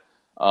bad,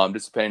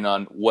 just depending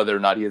on whether or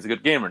not he has a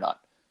good game or not.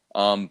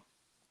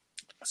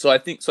 So I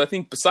think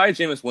besides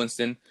Jameis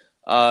Winston,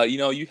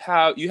 you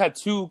had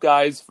 2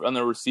 guys on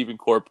the receiving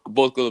corps,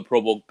 both go to the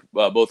Pro Bowl,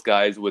 both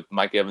guys with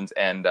Mike Evans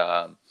and.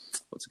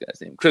 What's the guy's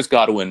name? Chris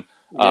Godwin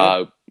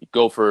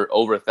go for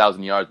over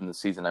 1,000 yards in the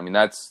season. I mean,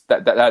 that's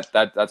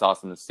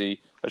awesome to see.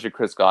 Especially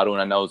Chris Godwin.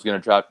 I know I was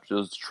trying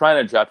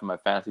to draft him my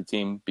fantasy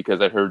team because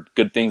I heard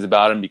good things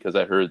about him. Because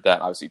I heard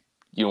that obviously,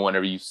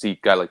 whenever you see a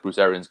guy like Bruce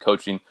Arians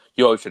coaching,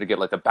 you always try to get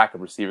like a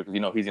backup receiver because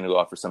he's going to go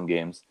out for some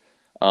games.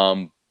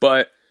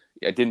 But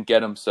I didn't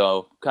get him,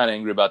 so kind of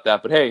angry about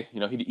that. But hey,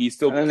 he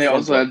still. And then they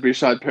also had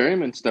Breshad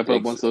Perriman step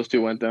up once those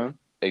 2 went down.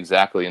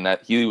 Exactly, and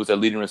that he was a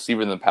leading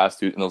receiver in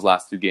those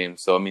last 2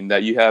 games. So I mean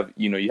that you have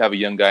a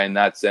young guy in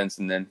that sense,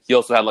 and then he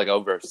also had like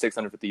over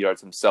 650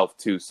 yards himself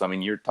too. So I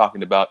mean you're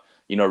talking about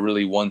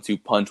really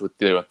 1-2 punch with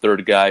the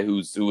third guy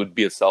who would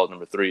be a solid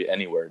number 3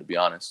 anywhere, to be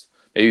honest.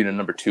 Maybe even a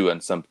number 2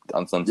 on some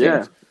teams.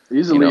 Yeah,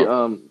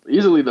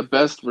 easily the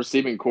best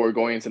receiving core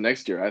going into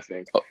next year, I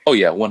think. Oh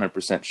yeah,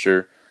 100%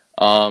 sure.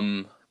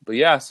 But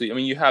yeah, so I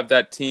mean you have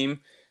that team.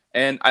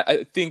 And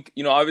I think,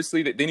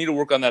 obviously they need to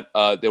work on that.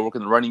 They work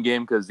on the running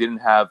game because they didn't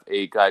have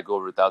a guy go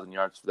over 1,000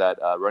 yards for that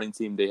running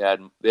team. They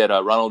had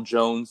Ronald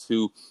Jones,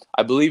 who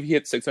I believe he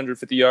hit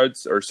 650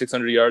 yards or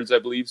 600 yards, I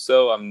believe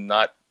so. I'm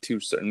not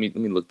too certain. Let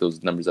me look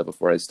those numbers up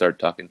before I start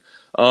talking.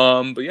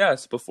 But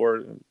yes,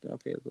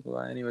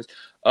 anyways.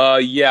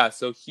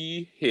 So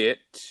he hit,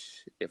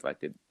 he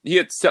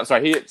hit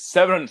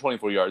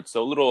 724 yards,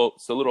 so a little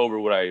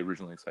over what I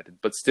originally expected,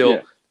 but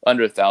still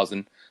under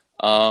 1,000.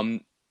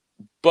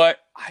 But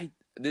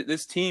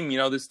this team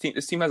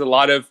has a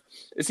lot of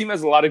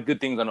good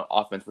things on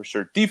offense for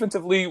sure.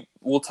 Defensively,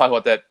 we'll talk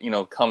about that,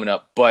 coming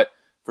up. But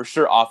for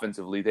sure,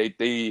 offensively,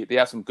 they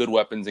have some good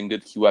weapons and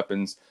good key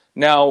weapons.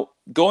 Now,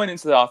 going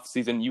into the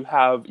offseason, you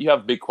have a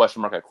big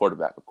question mark at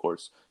quarterback, of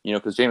course.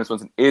 Because Jameis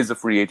Winston is a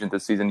free agent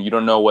this season. You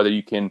don't know whether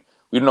you're going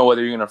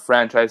to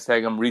franchise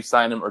tag him,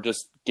 re-sign him, or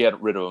just get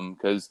rid of him.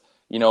 Because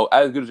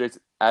as good as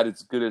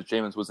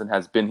Jameis Winston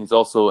has been, he's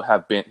also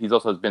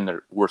been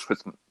their worst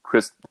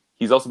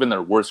He's also been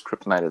their worst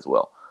kryptonite as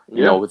well.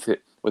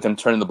 With him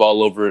turning the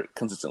ball over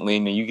consistently,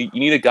 and you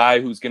need a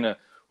guy who's gonna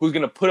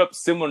put up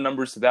similar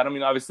numbers to that. I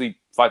mean, obviously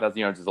 5,000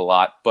 yards is a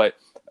lot, but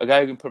a guy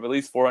who can put up at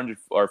least 400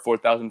 or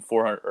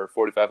 4,400 or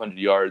 4,500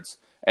 yards,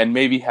 and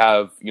maybe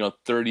have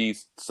 30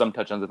 some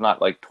touchdowns, if not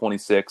like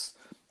 26,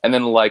 and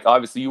then like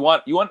obviously you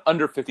want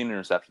under 15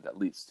 interceptions at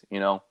least.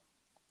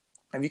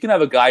 If you can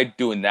have a guy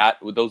doing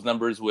that with those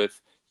numbers, with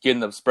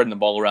spreading the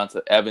ball around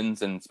to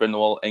Evans and spreading the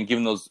ball and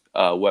giving those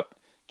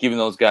giving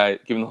those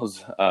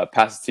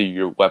passes to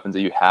your weapons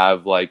that you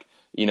have, like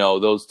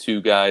those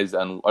 2 guys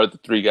or the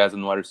 3 guys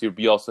on the wide receiver.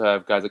 But you also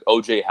have guys like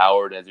O.J.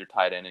 Howard as your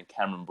tight end and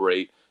Cameron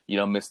Brate,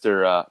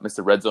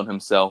 Mr. Red Zone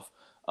himself.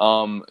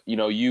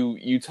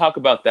 You talk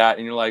about that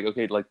and you're like,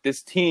 okay, like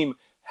this team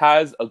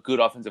has a good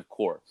offensive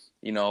core,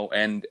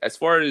 and as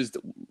far as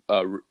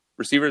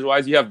receivers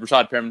wise, you have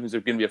Breshad Perriman, who's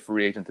going to be a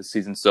free agent this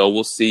season. So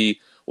we'll see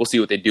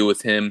what they do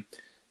with him.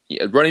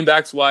 Running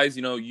backs wise,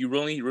 you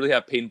really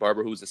have Peyton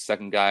Barber, who's the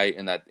second guy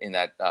in that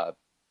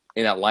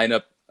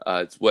lineup.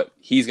 It's what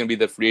he's going to be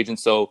the free agent.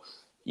 So,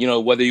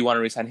 whether you want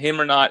to resign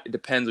him or not, it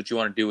depends what you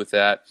want to do with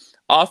that.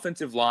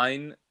 Offensive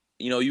line,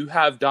 you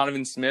have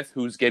Donovan Smith,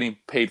 who's getting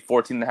paid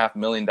 $14.5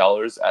 million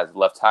as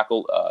left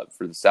tackle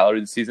for the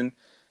salary this season.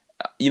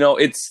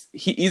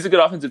 He's a good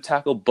offensive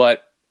tackle,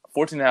 but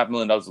 $14.5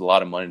 million is a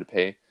lot of money to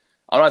pay.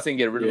 I'm not saying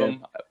get rid of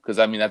him because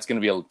that's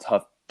going to be a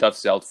tough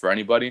sell for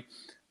anybody.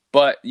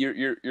 But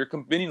you're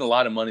committing a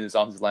lot of money in this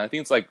offensive line. I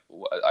think it's like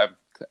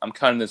I'm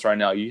counting this right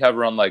now. You have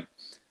around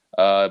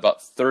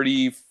about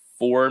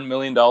 $34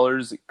 million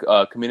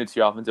committed to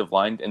your offensive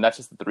line, and that's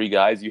just the three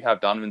guys. You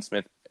have Donovan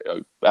Smith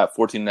at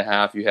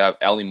 14.5. You have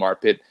Ali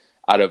Marpet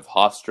out of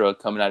Hofstra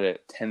coming out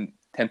at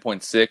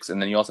 10.6,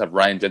 and then you also have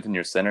Ryan Jensen,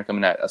 your center,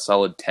 coming at a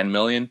solid $10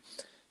 million.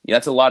 Yeah,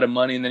 that's a lot of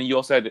money. And then you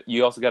also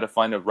got to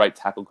find a right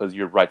tackle because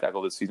your right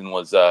tackle this season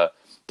was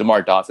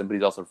DeMar Dotson, but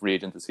he's also a free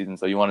agent this season.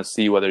 So you want to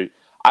see whether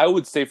I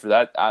would say for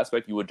that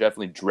aspect you would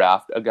definitely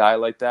draft a guy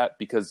like that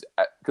because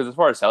as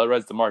far as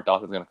salary-wise, DeMar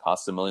Dotson is going to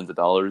cost some millions of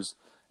dollars.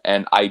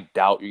 And I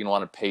doubt you're going to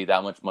want to pay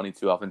that much money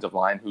to offensive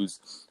line,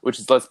 which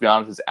is, let's be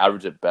honest, is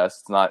average at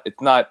best.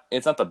 It's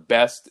not the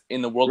best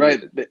in the world.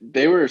 Right.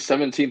 They were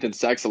 17th in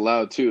sacks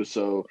allowed too.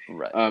 So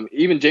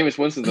even Jameis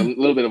Winston's a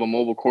little bit of a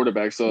mobile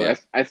quarterback. So yeah.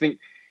 I think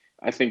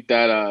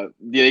that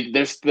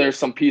there's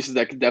some pieces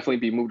that could definitely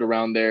be moved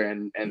around there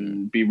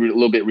and be a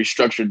little bit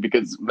restructured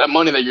because that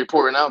money that you're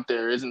pouring out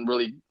there isn't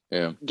really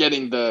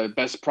getting the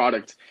best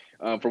product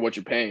for what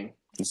you're paying.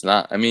 It's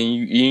not. I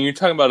mean, you're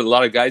talking about a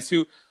lot of guys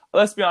who.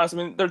 Let's be honest. I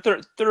mean,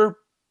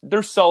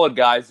 they're solid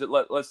guys.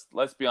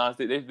 Let's be honest.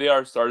 They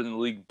are starters in the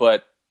league.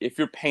 But if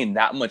you're paying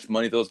that much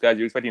money to those guys,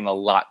 you're expecting a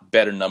lot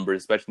better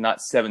numbers, especially not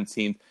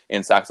 17th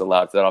in sacks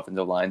allowed to that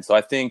offensive line. So I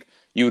think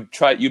you'd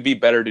be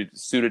better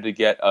suited to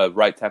get a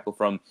right tackle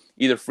from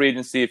either free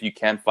agency if you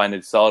can find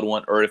a solid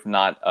one, or if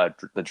not,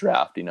 the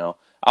draft.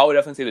 I would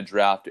definitely say the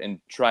draft and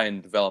try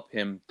and develop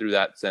him through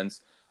that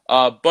sense.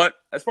 But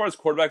as far as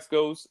quarterbacks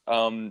goes,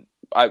 going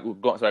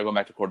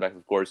back to quarterbacks,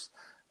 of course.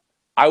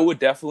 I would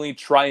definitely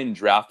try and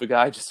draft a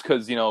guy just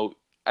because,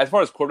 as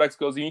far as quarterbacks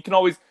goes, you can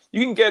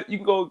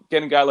go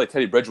get a guy like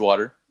Teddy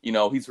Bridgewater.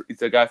 He's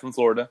a guy from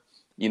Florida.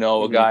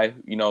 A guy,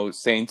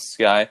 Saints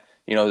guy.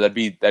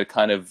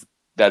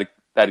 That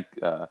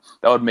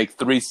would make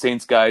three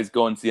Saints guys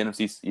go into the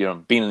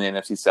NFC. Being in the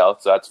NFC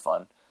South, so that's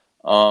fun.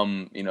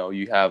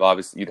 You'd have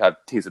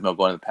Taysom Hill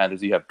going to the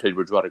Panthers. You have Teddy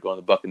Bridgewater going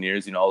to the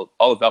Buccaneers. All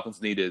the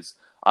Falcons need is,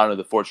 I don't know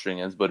who the fourth string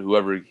is, but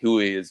who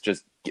he is,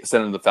 just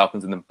send him to the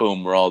Falcons, and then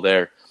boom, we're all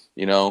there.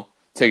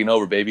 Taking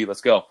over, baby.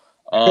 Let's go.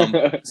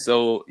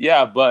 So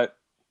yeah, but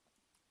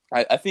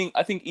I think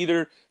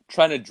either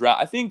trying to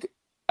draft. I think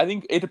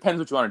it depends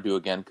what you want to do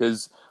again,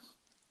 because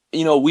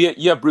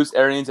you have Bruce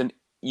Arians and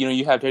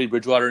you have Teddy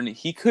Bridgewater, and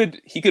he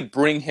could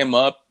bring him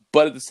up,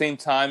 but at the same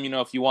time,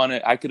 if you want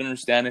to, I could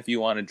understand if you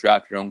want to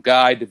draft your own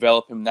guy,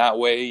 develop him that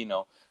way.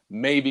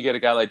 Maybe get a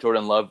guy like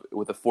Jordan Love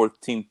with a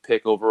 14th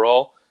pick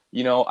overall.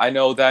 I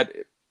know that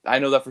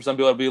for some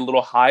people it'll be a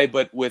little high,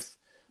 but with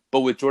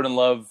Jordan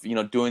Love,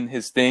 doing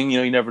his thing,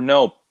 you never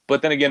know.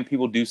 But then again,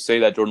 people do say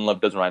that Jordan Love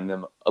does remind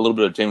them a little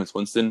bit of Jameis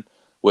Winston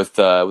with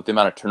the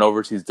amount of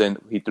turnovers he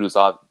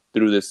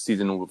threw this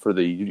season for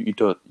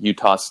the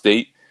Utah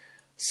State.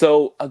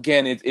 So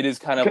again, it is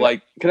kind of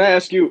like. Can I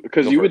ask you,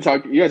 because you guys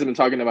have been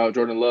talking about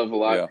Jordan Love a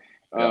lot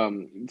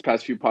these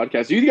past few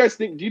podcasts. Do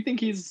you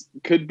think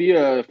could be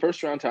a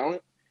first round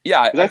talent?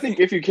 Yeah, I think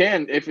if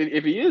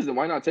he is, then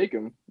why not take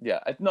him? Yeah,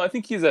 I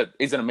think he's an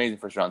amazing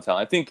first round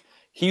talent. I think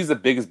he's the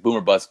biggest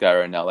boomer bust guy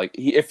right now. Like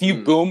if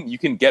you boom, you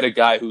can get a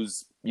guy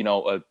who's an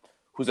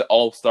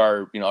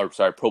all-star,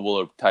 Pro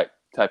Bowler type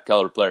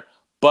caliber player.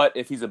 But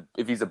if he's a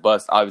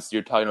bust, obviously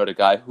you're talking about a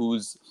guy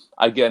who's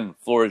again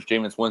flourish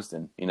Jameis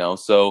Winston.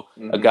 So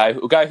a guy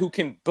who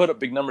can put up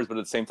big numbers, but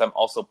at the same time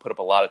also put up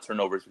a lot of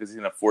turnovers because he's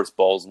gonna force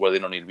balls where they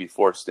don't need to be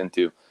forced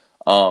into.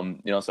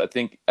 So I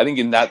think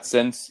in that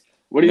sense.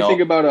 What do you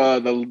think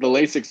about the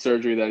LASIK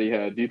surgery that he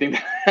had? Do you think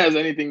that has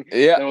anything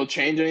that will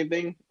change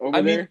anything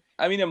there?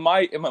 I mean, it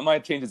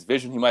might change his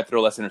vision. He might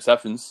throw less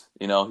interceptions.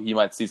 He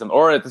might see some,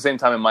 or at the same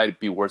time, it might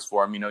be worse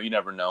for him. You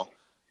never know.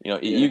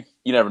 You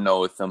never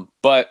know with them.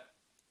 But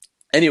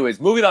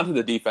anyways, moving on to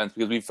the defense,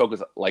 because we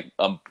focus like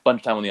a bunch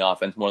of time on the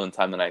offense, more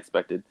than I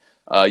expected.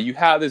 You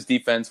have this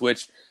defense,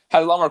 which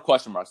has a lot more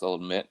question marks, I'll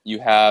admit. You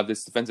have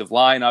this defensive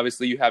line.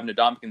 Obviously, you have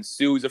Ndamukong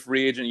Suh, who's a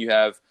free agent. You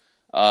have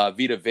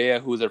Vita Vea,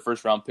 who was their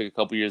first round pick a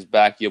couple years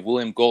back. You have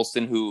William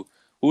Golston, who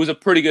was a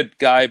pretty good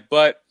guy,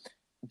 but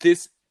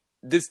this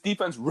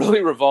defense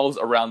really revolves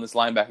around this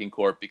linebacking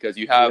corps because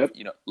you have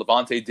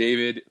Levante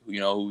David,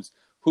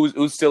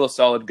 who's still a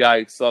solid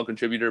guy, solid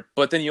contributor,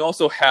 but then you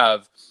also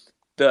have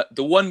the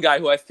one guy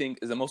who I think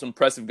is the most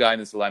impressive guy in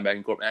this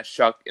linebacking corps, and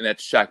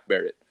that's Shaq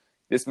Barrett.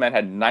 This man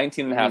had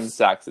 19 and a half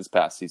sacks this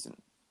past season.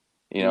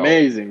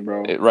 Amazing,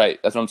 bro.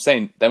 Right, that's what I'm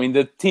saying. I mean,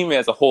 the team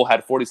as a whole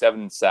had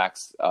 47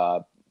 sacks.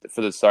 The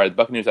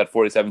Buccaneers had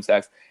 47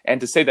 sacks, and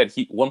to say that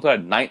one player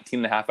had 19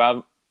 and a half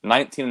of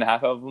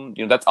them,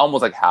 that's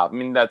almost like half. I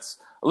mean, that's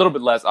a little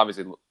bit less,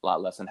 obviously a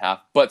lot less than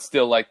half, but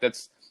still, like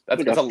that's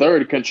that's like a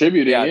third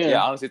contributing.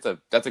 Yeah. honestly,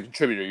 that's a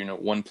contributor.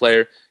 One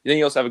player. Then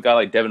you also have a guy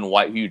like Devin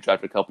White, who you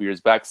drafted a couple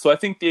years back. So I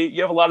think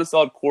you have a lot of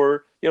solid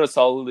core. You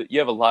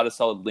have a lot of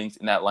solid links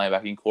in that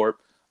linebacking core.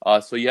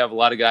 So you have a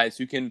lot of guys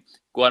who can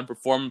go out and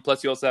perform.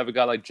 Plus, you also have a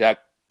guy like Jack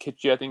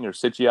Kitchie, I think, or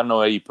Sitchie. I don't know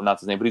how you pronounce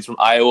his name, but he's from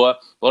Iowa.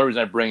 The only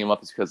reason I bring him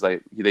up is because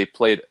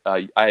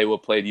Iowa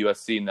played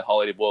USC in the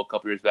Holiday Bowl a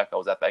couple years back. I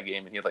was at that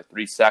game, and he had like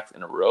 3 sacks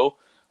in a row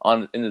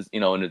in his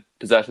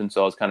possession.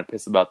 So I was kind of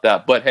pissed about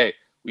that. But hey,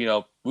 we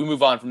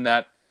move on from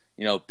that.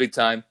 Big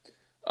time.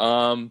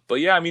 But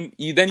yeah, I mean,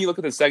 then you look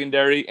at the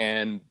secondary,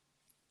 and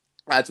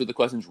that's where the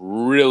questions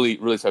really,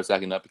 really start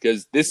stacking up,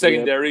 because this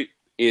secondary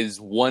is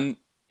one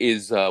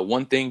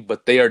thing,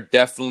 but they are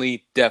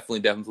definitely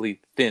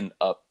thin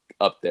up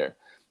there.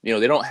 They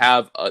don't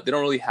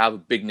really have a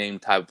big name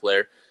type of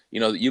player.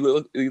 You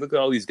look at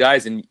all these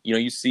guys, and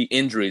you see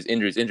injuries.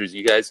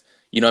 You guys,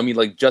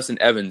 like Justin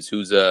Evans,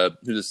 who's a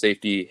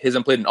safety,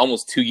 hasn't played in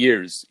almost 2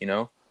 years.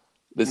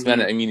 This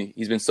man, I mean,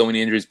 he's been so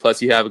many injuries.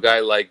 Plus, you have a guy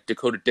like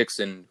Dakota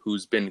Dixon, who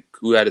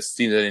had a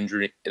season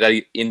injury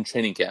in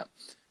training camp,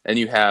 and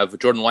you have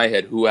Jordan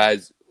Whitehead, who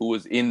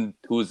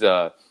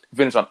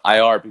finished on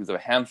IR because of a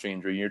hamstring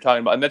injury. You're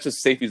talking about, and that's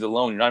just safeties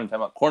alone. You're not even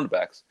talking about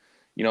cornerbacks.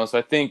 So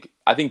I think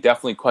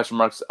definitely question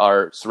marks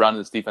are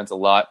surrounding this defense a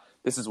lot.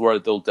 This is where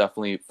they'll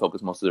definitely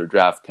focus most of their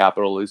draft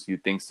capital, at least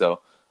you'd think so.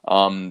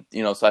 So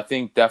I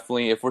think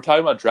definitely if we're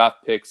talking about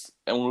draft picks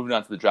and we're moving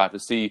on to the draft to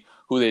see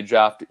who they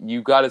draft,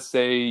 you got to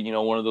say,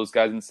 one of those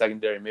guys in the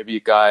secondary, maybe a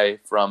guy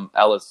from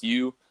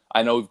LSU.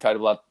 I know we've talked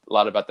a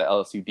lot about the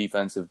LSU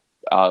defensive,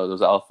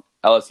 those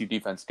LSU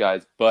defense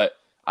guys, but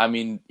I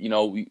mean,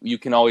 you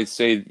can always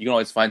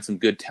find some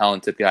good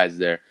talented guys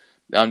there.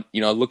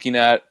 Looking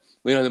at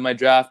my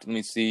draft, let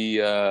me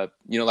see.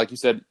 Like you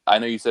said, I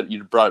know you said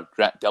you brought up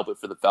Grant Delpit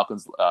for the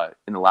Falcons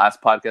in the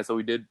last podcast that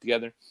we did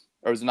together.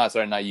 Or was it not?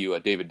 Sorry, not you.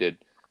 David did.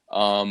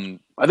 I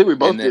think we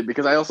both did,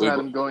 because I also had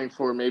him going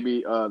for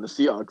maybe the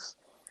Seahawks.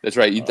 That's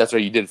right. That's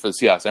right. You did it for the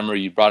Seahawks. I remember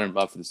you brought him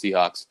up for the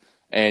Seahawks.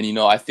 And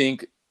I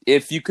think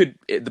if you could,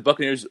 the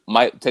Buccaneers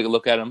might take a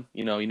look at him.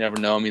 You never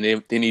know. I mean, they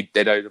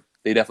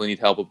definitely need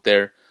help up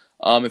there.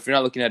 If you're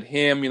not looking at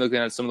him, you're looking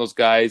at some of those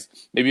guys.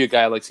 Maybe a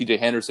guy like C.J.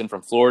 Henderson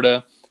from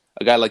Florida,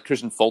 a guy like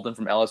Christian Fulton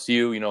from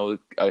LSU.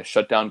 A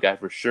shutdown guy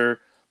for sure.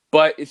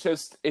 But it's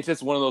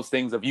just one of those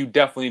things of you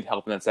definitely need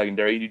help in that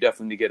secondary. You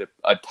definitely need to get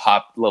a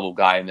top level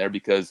guy in there,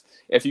 because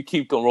if you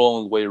keep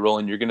rolling the way you're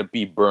rolling, you're going to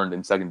be burned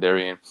in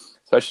secondary, and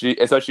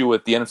especially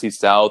with the NFC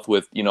South.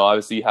 With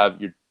obviously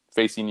you're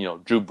facing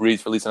Drew Brees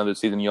for at least another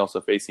season. You're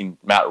also facing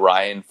Matt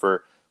Ryan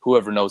for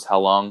whoever knows how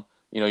long.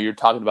 You're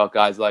talking about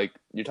guys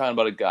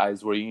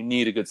where you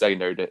need a good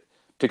secondary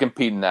to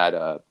compete in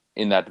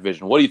that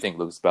division. What do you think,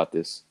 Lucas, about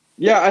this?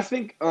 Yeah, I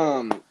think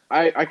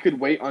I could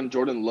wait on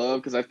Jordan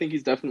Love, because I think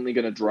he's definitely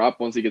going to drop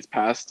once he gets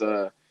past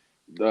the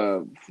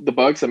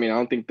Bucs. I mean, I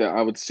don't think that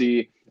I would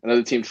see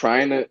another team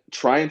trying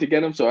to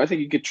get him. So I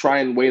think you could try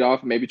and wait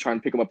off and maybe try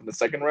and pick him up in the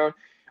second round.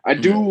 I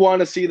do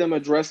want to see them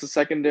address the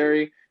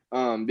secondary,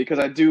 because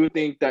I do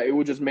think that it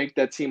would just make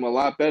that team a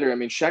lot better. I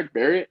mean, Shaq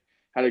Barrett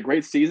had a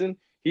great season.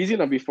 He's going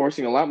to be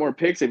forcing a lot more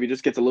picks if he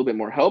just gets a little bit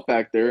more help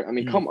back there. I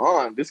mean, come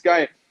on. This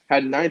guy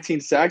had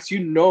 19 sacks.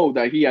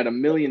 That he had a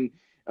million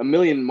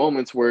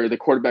moments where the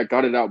quarterback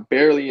got it out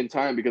barely in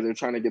time, because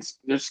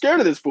they're scared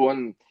of this fool,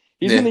 and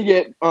he's gonna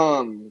get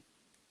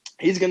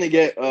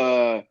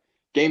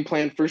game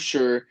plan for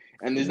sure,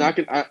 and he's not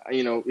gonna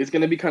it's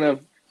gonna be kind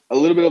of a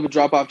little bit of a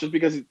drop off, just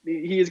because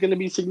he is gonna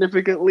be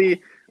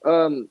significantly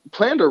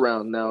planned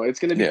around now. It's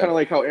gonna be kind of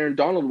like how Aaron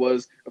Donald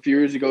was a few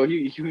years ago.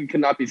 He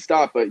could not be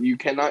stopped, but you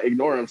cannot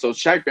ignore him. So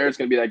Shaq Barrett's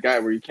gonna be that guy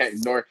where you can't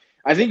ignore.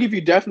 I think if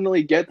you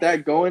definitely get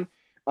that going,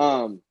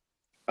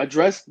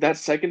 address that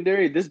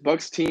secondary, this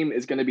Bucs team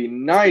is going to be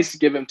nice.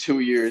 Give him 2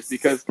 years,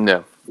 because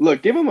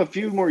look, give him a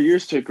few more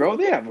years to grow.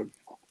 They have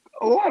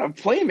a lot of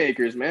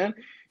playmakers, man.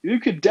 You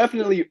could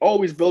definitely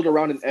always build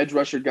around an edge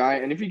rusher guy,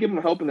 and if you give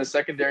him help in the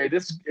secondary,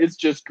 it's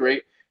just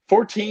great.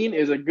 14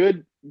 is a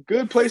good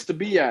place to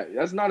be at.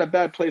 That's not a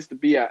bad place to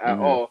be at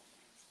all.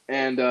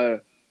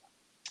 And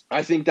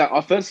I think that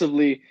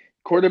offensively,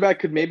 quarterback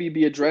could maybe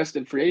be addressed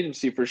in free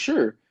agency for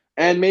sure,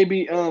 and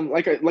maybe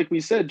like we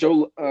said,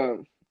 Joe.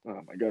 Oh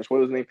my gosh,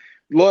 what was his name?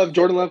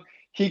 Jordan Love.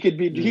 He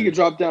could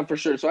drop down for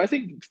sure. So I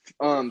think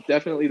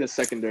definitely the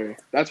secondary.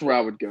 That's where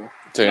I would go.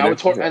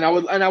 And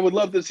I would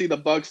love to see the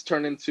Bucs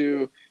turn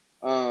into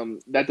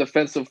that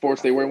defensive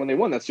force they were when they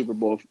won that Super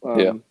Bowl in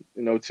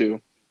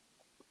 2002.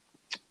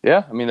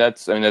 Yeah, I mean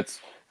that's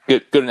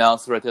good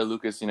analysis right there,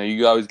 Lucas.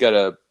 You always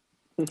gotta.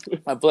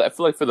 I feel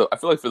like for the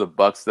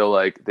Bucs though,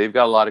 like they've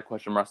got a lot of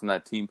question marks on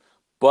that team.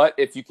 But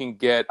if you can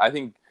get, I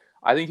think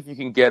if you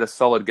can get a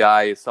solid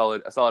guy, a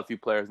solid few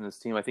players in this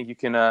team, I think you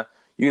can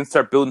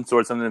start building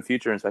towards something in the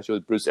future, and especially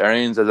with Bruce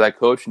Arians as that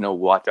coach.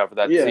 Watch out for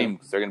that team,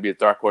 because they're going to be a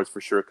dark horse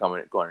for sure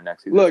going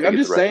next season. Look, I'm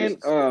just saying,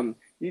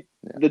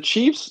 the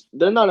Chiefs,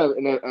 they're not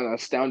an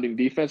astounding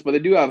defense, but they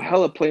do have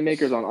hella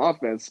playmakers on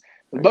offense.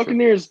 The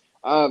Buccaneers,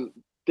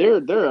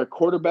 they're a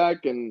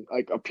quarterback and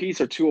like a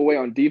piece or two away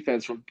on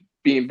defense from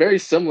being very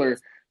similar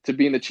to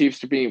being the Chiefs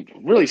to being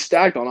really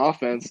stacked on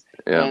offense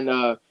Yeah.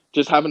 and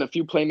just having a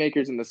few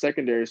playmakers in the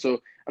secondary.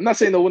 So I'm not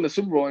saying they'll win the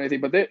Super Bowl or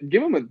anything, but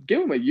give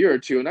them a year or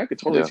two, and I could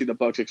totally see the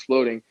Bucs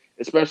exploding,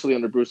 especially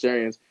under Bruce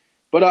Arians.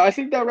 But I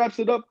think that wraps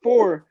it up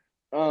for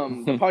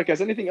the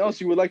podcast. Anything else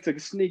you would like to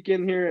sneak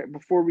in here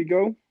before we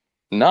go?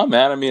 No,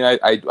 man. I mean, I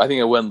think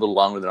it went a little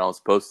longer than I was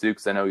supposed to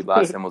because I know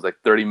last time was like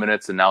 30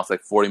 minutes and now it's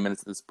like 40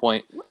 minutes at this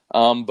point.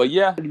 But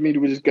yeah. I mean,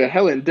 we just got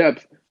hella in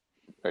depth.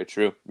 Very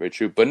true. Very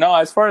true. But no,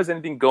 as far as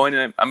anything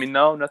going, I mean,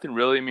 no, nothing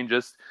really. I mean,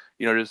 just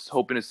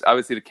hoping it's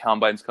obviously the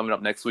Combine's coming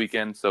up next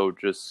weekend. So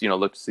just,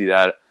 look to see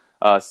that,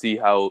 see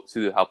how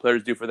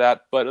players do for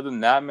that. But other than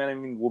that, man, I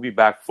mean, we'll be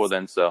back before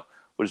then. So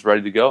we're just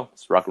ready to go.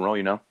 Let's rock and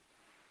roll,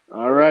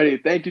 All righty.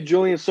 Thank you,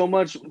 Julian, so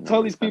much.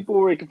 Tell these people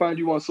where they can find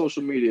you on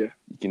social media.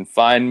 You can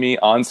find me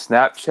on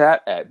Snapchat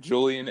at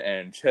Julian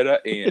Ancheta,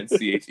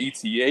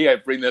 Ancheta. I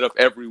bring that up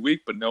every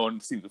week, but no one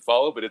seems to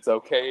follow, but it's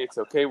okay. It's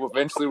okay. Well,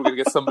 eventually we're going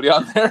to get somebody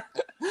on there.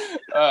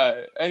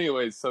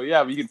 Anyways, so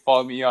yeah, you can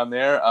follow me on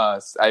there. I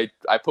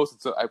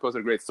posted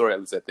a great story, at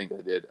least I think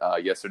I did,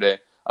 yesterday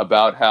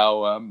about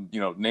how,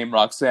 name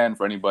Roxanne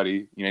for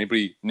anybody,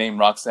 anybody named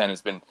Roxanne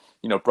has been,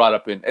 brought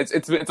up in,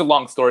 it's a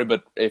long story,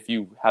 but if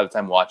you have the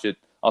time, watch it.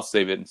 I'll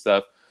save it and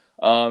stuff.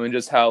 And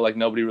just how like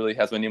nobody really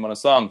has my name on a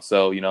song.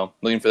 So,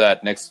 looking for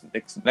that next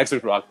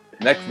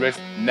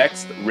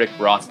Rick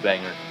Ross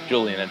banger.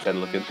 Julian, I tried to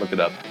look it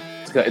up.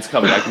 It's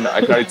coming. I can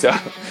already tell.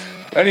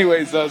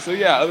 Anyways, so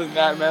yeah, other than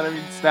that, man, I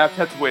mean,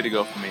 Snapchat's the way to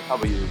go for me. How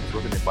about you?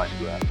 Where can they find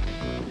you at?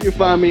 You can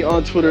find me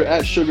on Twitter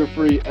at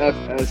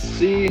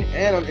SugarFreeFSC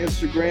and on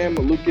Instagram,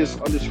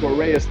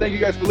 Lucas_Reyes. Thank you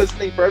guys for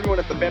listening. For everyone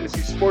at the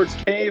Fantasy Sports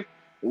Cave,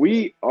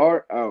 we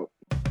are out.